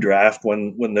 1992 draft,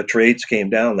 when the trades came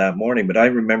down that morning, but I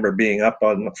remember being up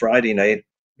on a Friday night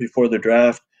before the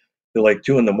draft till like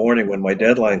 2 a.m. when my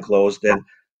deadline closed, and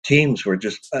teams were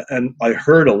and I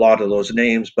heard a lot of those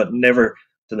names, but never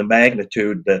to the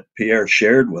magnitude that Pierre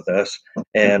shared with us.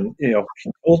 And, he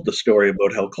told the story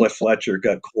about how Cliff Fletcher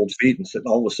got cold feet and said,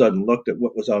 all of a sudden looked at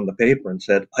what was on the paper and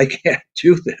said, I can't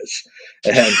do this.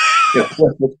 And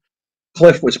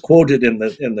Cliff was quoted in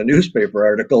the newspaper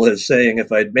article as saying,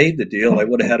 if I'd made the deal, I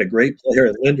would have had a great player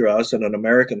in Lindros and an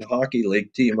American Hockey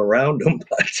League team around him.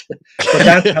 But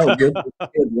that's how good the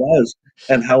kid was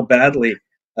and how badly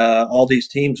all these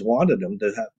teams wanted him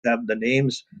to have the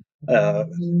names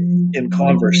in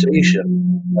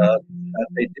conversation.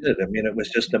 They did. I mean, it was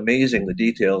just amazing, the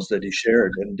details that he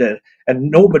shared.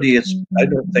 And nobody I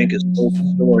don't think, has told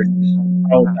the story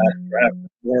how that draft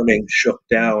morning shook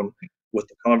down with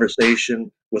the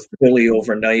conversation with Philly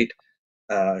overnight,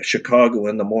 Chicago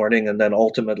in the morning, and then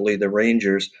ultimately the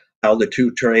Rangers, how the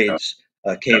two trades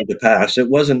came to pass. It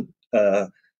wasn't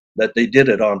that they did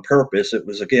it on purpose. It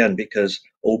was, again, because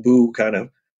Obu kind of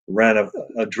ran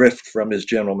adrift from his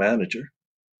general manager.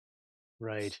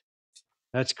 Right.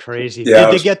 That's crazy. Yeah,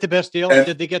 Did they get the best deal?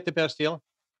 Did they get the best deal,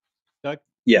 Doug?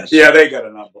 Yes. Yeah, they got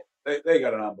an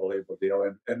unbelievable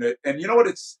deal. And you know what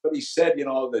he said,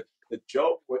 the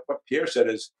joke, what Pierre said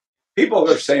is, people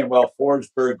are saying, well,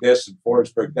 Forsberg this and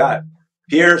Forsberg that.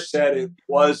 Pierre said it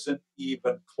wasn't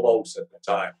even close at the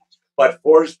time. But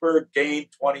Forsberg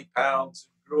gained 20 pounds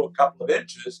and grew a couple of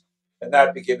inches, and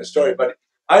that became the story. But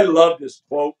I loved his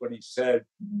quote when he said,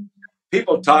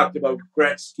 people talked about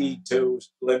Gretzky to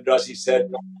Lindros. He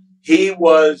said,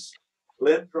 Lindros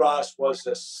was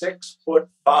a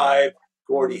 6'5"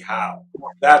 Gordie Howe.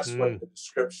 That's what the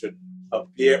description of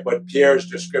what Pierre's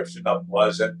description of him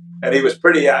was. And he was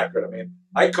pretty accurate. I mean,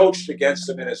 I coached against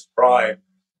him in his prime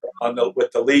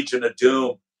with the Legion of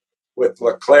Doom, with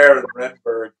LeClaire and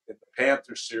Renberg in the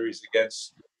Panthers series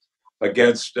against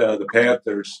against the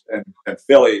Panthers and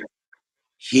Philly,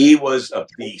 he was a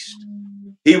beast.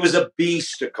 He was a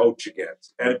beast to coach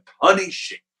against and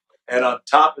punishing. And on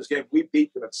top of his game, we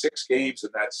beat them in 6 games in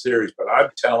that series. But I'm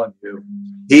telling you,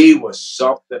 he was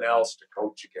something else to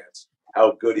coach against,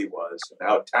 how good he was and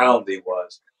how talented he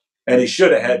was. And he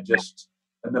should have had just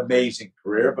an amazing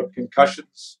career, but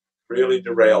concussions really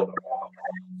derailed him.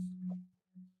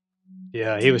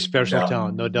 Yeah, he was special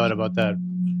talent, no doubt about that.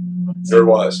 There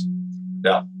was.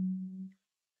 Yeah.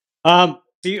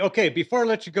 Okay, before I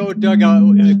let you go, Doug,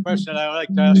 a question I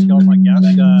like to ask all my guests.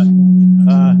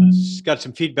 It's got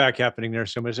some feedback happening there.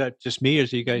 So is that just me, or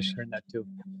is you guys hearing that too?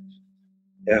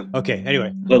 Yeah. Okay,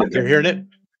 anyway, you're hearing it?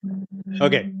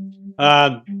 Okay.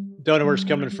 Don't know where it's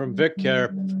coming from, Vic,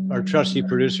 our trusty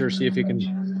producer. See if he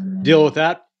can deal with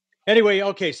that. Anyway,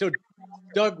 okay, so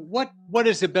Doug, what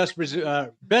is the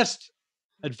best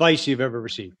advice you've ever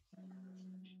received?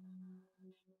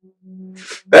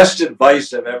 Best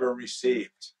advice I've ever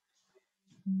received.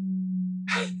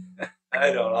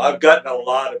 I don't know. I've gotten a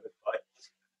lot of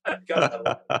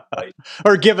advice.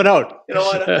 Or given out. You know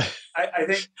what? I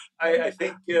think I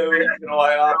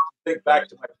often think back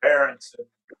to my parents,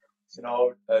 and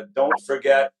don't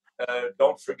forget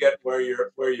where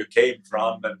you came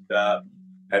from,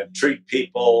 and treat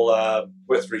people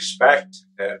with respect,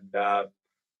 and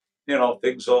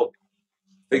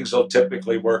things will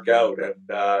typically work out. And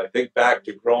I think back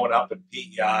to growing up in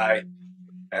PEI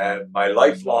and my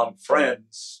lifelong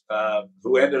friends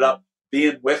who ended up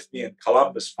being with me in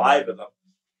Columbus, 5 of them.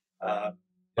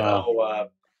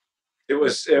 It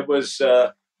was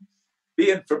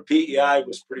being from PEI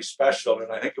was pretty special, and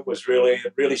I think it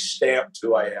really stamped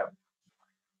who I am.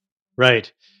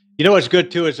 Right. You know what's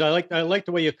good too is I like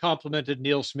the way you complimented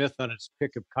Neil Smith on his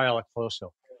pick of Kyle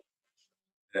Closo.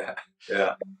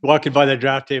 Yeah. Walking by the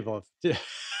draft table.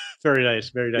 Very nice.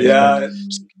 Very nice.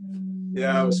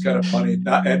 Yeah, it was kind of funny.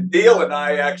 And Neil and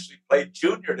I actually played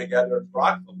junior together in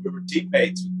Brockville. We were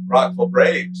teammates with the Brockville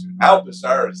Braves. How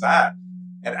bizarre is that?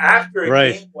 And after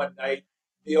a game one night,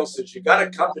 Neil says, "You got to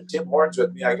come to Tim Hortons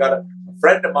with me. I got a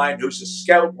friend of mine who's a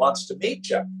scout wants to meet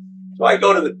you." So I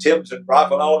go to the Tim's in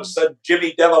Brockville, and all of a sudden,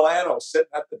 Jimmy Devillano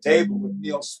sitting at the table with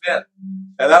Neil Smith.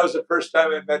 And that was the first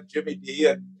time I met Jimmy D,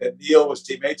 and Neil was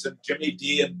teammates, and Jimmy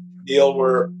D and Neil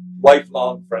were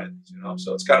lifelong friends,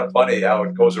 So it's kind of funny how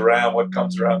it goes around. What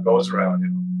comes around goes around,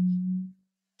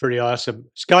 Pretty awesome.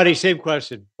 Scotty, same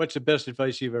question. What's the best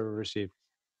advice you've ever received?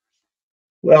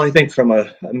 Well, I think from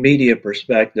a media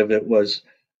perspective, it was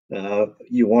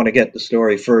you want to get the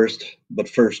story first, but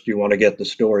first you want to get the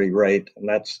story right. And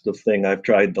that's the thing I've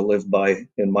tried to live by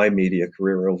in my media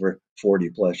career over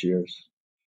 40 plus years.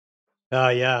 Oh,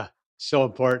 yeah. So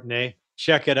important, eh?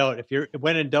 Check it out. If you're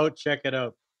when in doubt, check it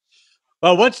out.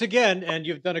 Well, once again, and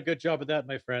you've done a good job of that,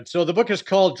 my friend. So the book is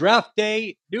called Draft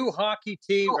Day, How Hockey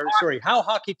Teams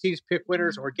Pick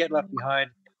Winners or Get Left Behind.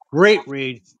 Great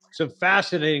read. Some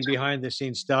fascinating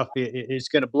behind-the-scenes stuff. It's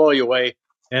going to blow you away.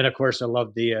 And, of course, I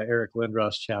love the Eric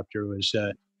Lindros chapter. It was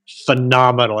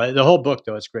phenomenal. The whole book,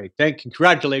 though, it's great.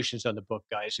 Congratulations on the book,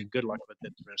 guys, and good luck with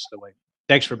it the rest of the way.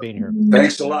 Thanks for being here.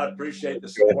 Thanks a lot. Appreciate the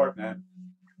support, man.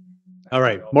 All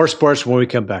right. More sports when we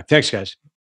come back. Thanks, guys.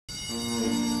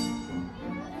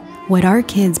 What our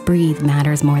kids breathe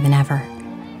matters more than ever.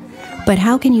 But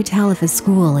how can you tell if a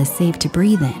school is safe to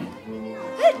breathe in?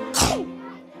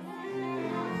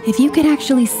 If you could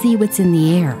actually see what's in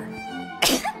the air,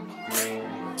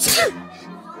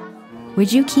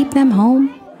 would you keep them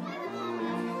home?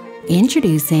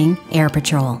 Introducing Air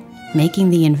Patrol, making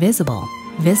the invisible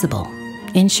visible,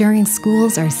 ensuring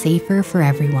schools are safer for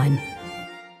everyone.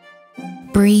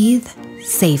 Breathe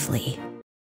safely.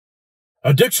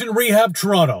 Addiction Rehab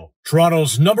Toronto,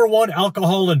 Toronto's #1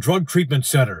 alcohol and drug treatment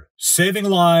center, saving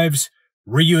lives,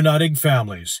 reuniting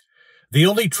families. The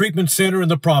only treatment center in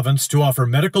the province to offer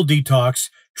medical detox,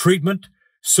 treatment,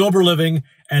 sober living,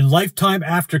 and lifetime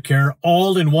aftercare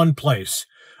all in one place.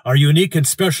 Our unique and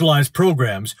specialized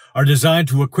programs are designed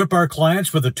to equip our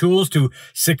clients with the tools to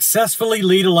successfully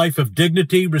lead a life of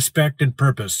dignity, respect, and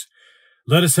purpose.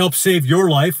 Let us help save your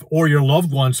life or your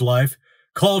loved one's life.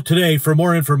 Call today for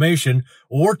more information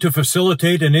or to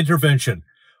facilitate an intervention.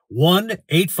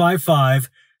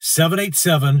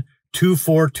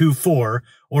 1-855-787-2424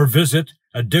 or visit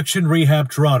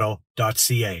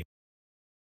addictionrehabtoronto.ca.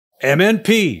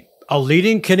 MNP, a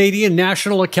leading Canadian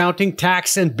national accounting,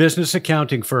 tax, and business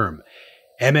accounting firm.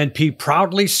 MNP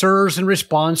proudly serves and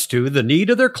responds to the need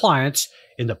of their clients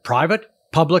in the private,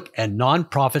 public, and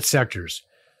nonprofit sectors.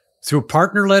 Through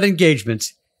partner-led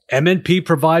engagements, MNP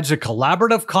provides a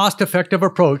collaborative, cost-effective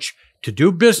approach to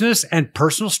do business and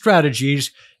personal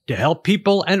strategies to help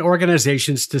people and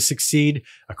organizations to succeed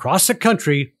across the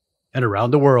country and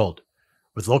around the world.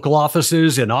 With local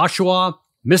offices in Oshawa,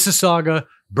 Mississauga,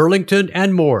 Burlington,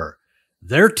 and more,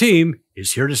 their team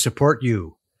is here to support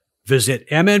you. Visit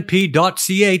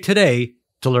mnp.ca today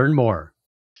to learn more.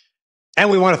 And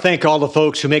we want to thank all the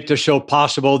folks who make the show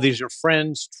possible. These are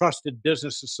friends, trusted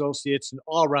business associates, and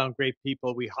all-around great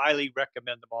people. We highly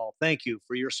recommend them all. Thank you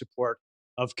for your support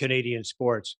of Canadian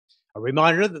sports. A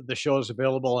reminder that the show is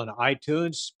available on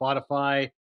iTunes,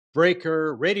 Spotify,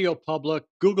 Breaker, Radio Public,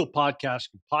 Google Podcasts,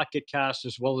 and Pocket Casts,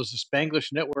 as well as the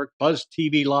Spanglish Network, Buzz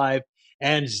TV Live,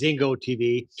 and Zingo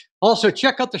TV. Also,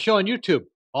 check out the show on YouTube.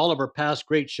 All of our past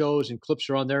great shows and clips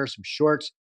are on there, some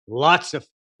shorts, lots of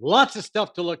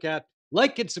stuff to look at.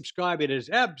 Like and subscribe. It is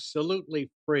absolutely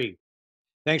free.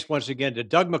 Thanks once again to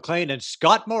Doug MacLean and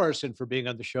Scott Morrison for being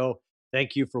on the show.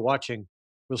 Thank you for watching.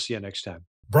 We'll see you next time.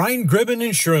 Brian Gribben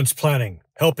Insurance Planning,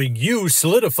 helping you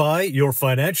solidify your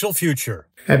financial future.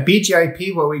 At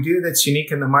BGIP, what we do that's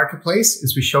unique in the marketplace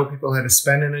is we show people how to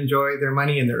spend and enjoy their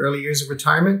money in their early years of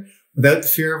retirement without the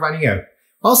fear of running out.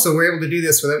 Also, we're able to do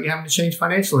this without you having to change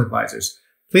financial advisors.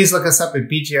 Please look us up at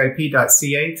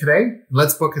bgip.ca today.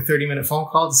 Let's book a 30-minute phone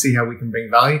call to see how we can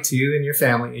bring value to you and your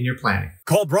family in your planning.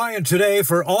 Call Brian today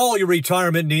for all your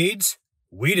retirement needs.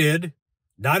 We did.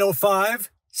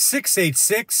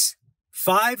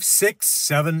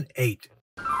 905-686-5678.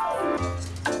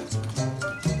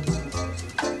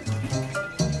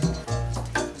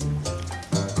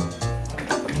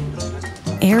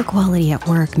 Air quality at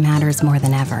work matters more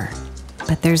than ever,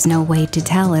 but there's no way to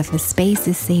tell if a space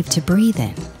is safe to breathe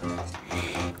in.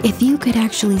 If you could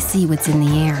actually see what's in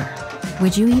the air,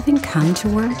 would you even come to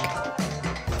work?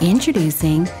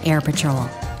 Introducing Air Patrol,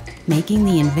 making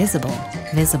the invisible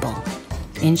visible,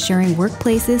 ensuring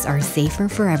workplaces are safer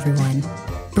for everyone.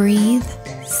 Breathe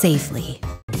safely.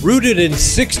 Rooted in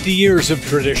 60 years of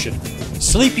tradition,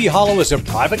 Sleepy Hollow is a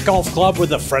private golf club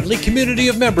with a friendly community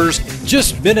of members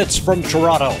just minutes from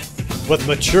Toronto. With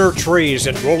mature trees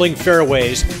and rolling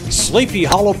fairways, Sleepy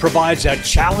Hollow provides a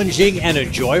challenging and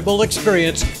enjoyable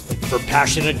experience for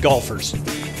passionate golfers.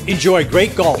 Enjoy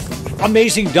great golf,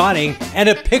 amazing dining, and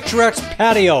a picturesque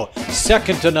patio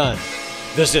second to none.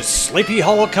 Visit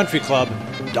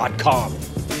SleepyHollowCountryClub.com.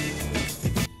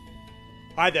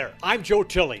 Hi there, I'm Joe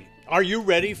Tilley. Are you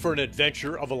ready for an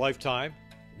adventure of a lifetime?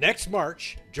 Next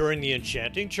March, during the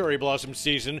enchanting cherry blossom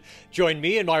season, join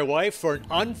me and my wife for an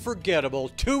unforgettable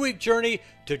 2-week journey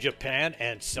to Japan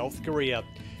and South Korea.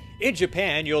 In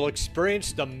Japan, you'll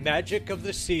experience the magic of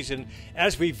the season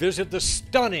as we visit the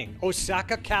stunning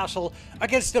Osaka Castle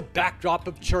against a backdrop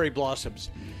of cherry blossoms.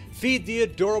 Feed the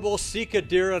adorable Sika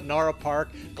deer at Nara Park,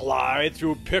 glide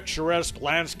through picturesque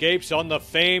landscapes on the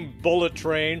famed bullet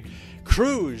train,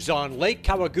 cruise on Lake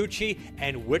Kawaguchi,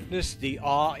 and witness the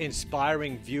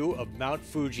awe-inspiring view of Mount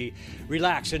Fuji.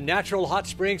 Relax in natural hot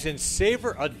springs and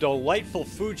savor a delightful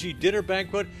Fuji dinner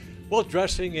banquet while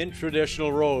dressing in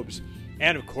traditional robes.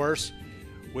 And of course,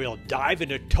 we'll dive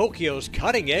into Tokyo's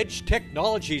cutting-edge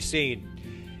technology scene.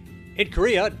 In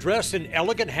Korea, dress in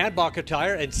elegant hanbok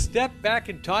attire and step back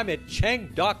in time at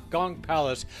Cheongdokgung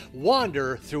Palace.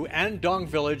 Wander through Andong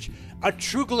Village, a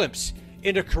true glimpse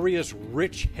into Korea's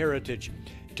rich heritage.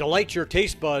 Delight your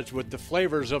taste buds with the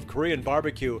flavors of Korean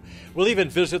barbecue. We'll even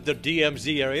visit the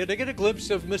DMZ area to get a glimpse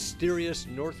of mysterious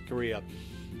North Korea.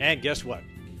 And guess what?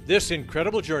 This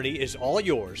incredible journey is all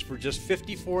yours for just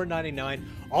 $54.99,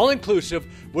 all-inclusive,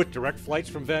 with direct flights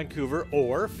from Vancouver,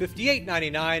 or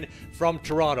 $58.99 from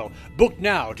Toronto. Book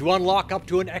now to unlock up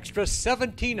to an extra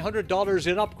 $1,700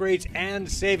 in upgrades and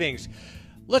savings.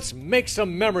 Let's make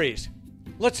some memories.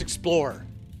 Let's explore.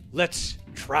 Let's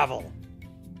travel.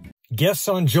 Guests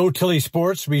on Joe Tilley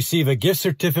Sports receive a gift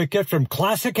certificate from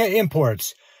Classica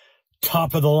Imports.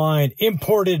 Top of the line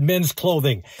imported men's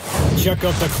clothing. Check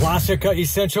out the Classica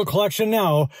Essential Collection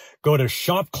now. Go to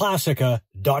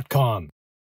shopclassica.com.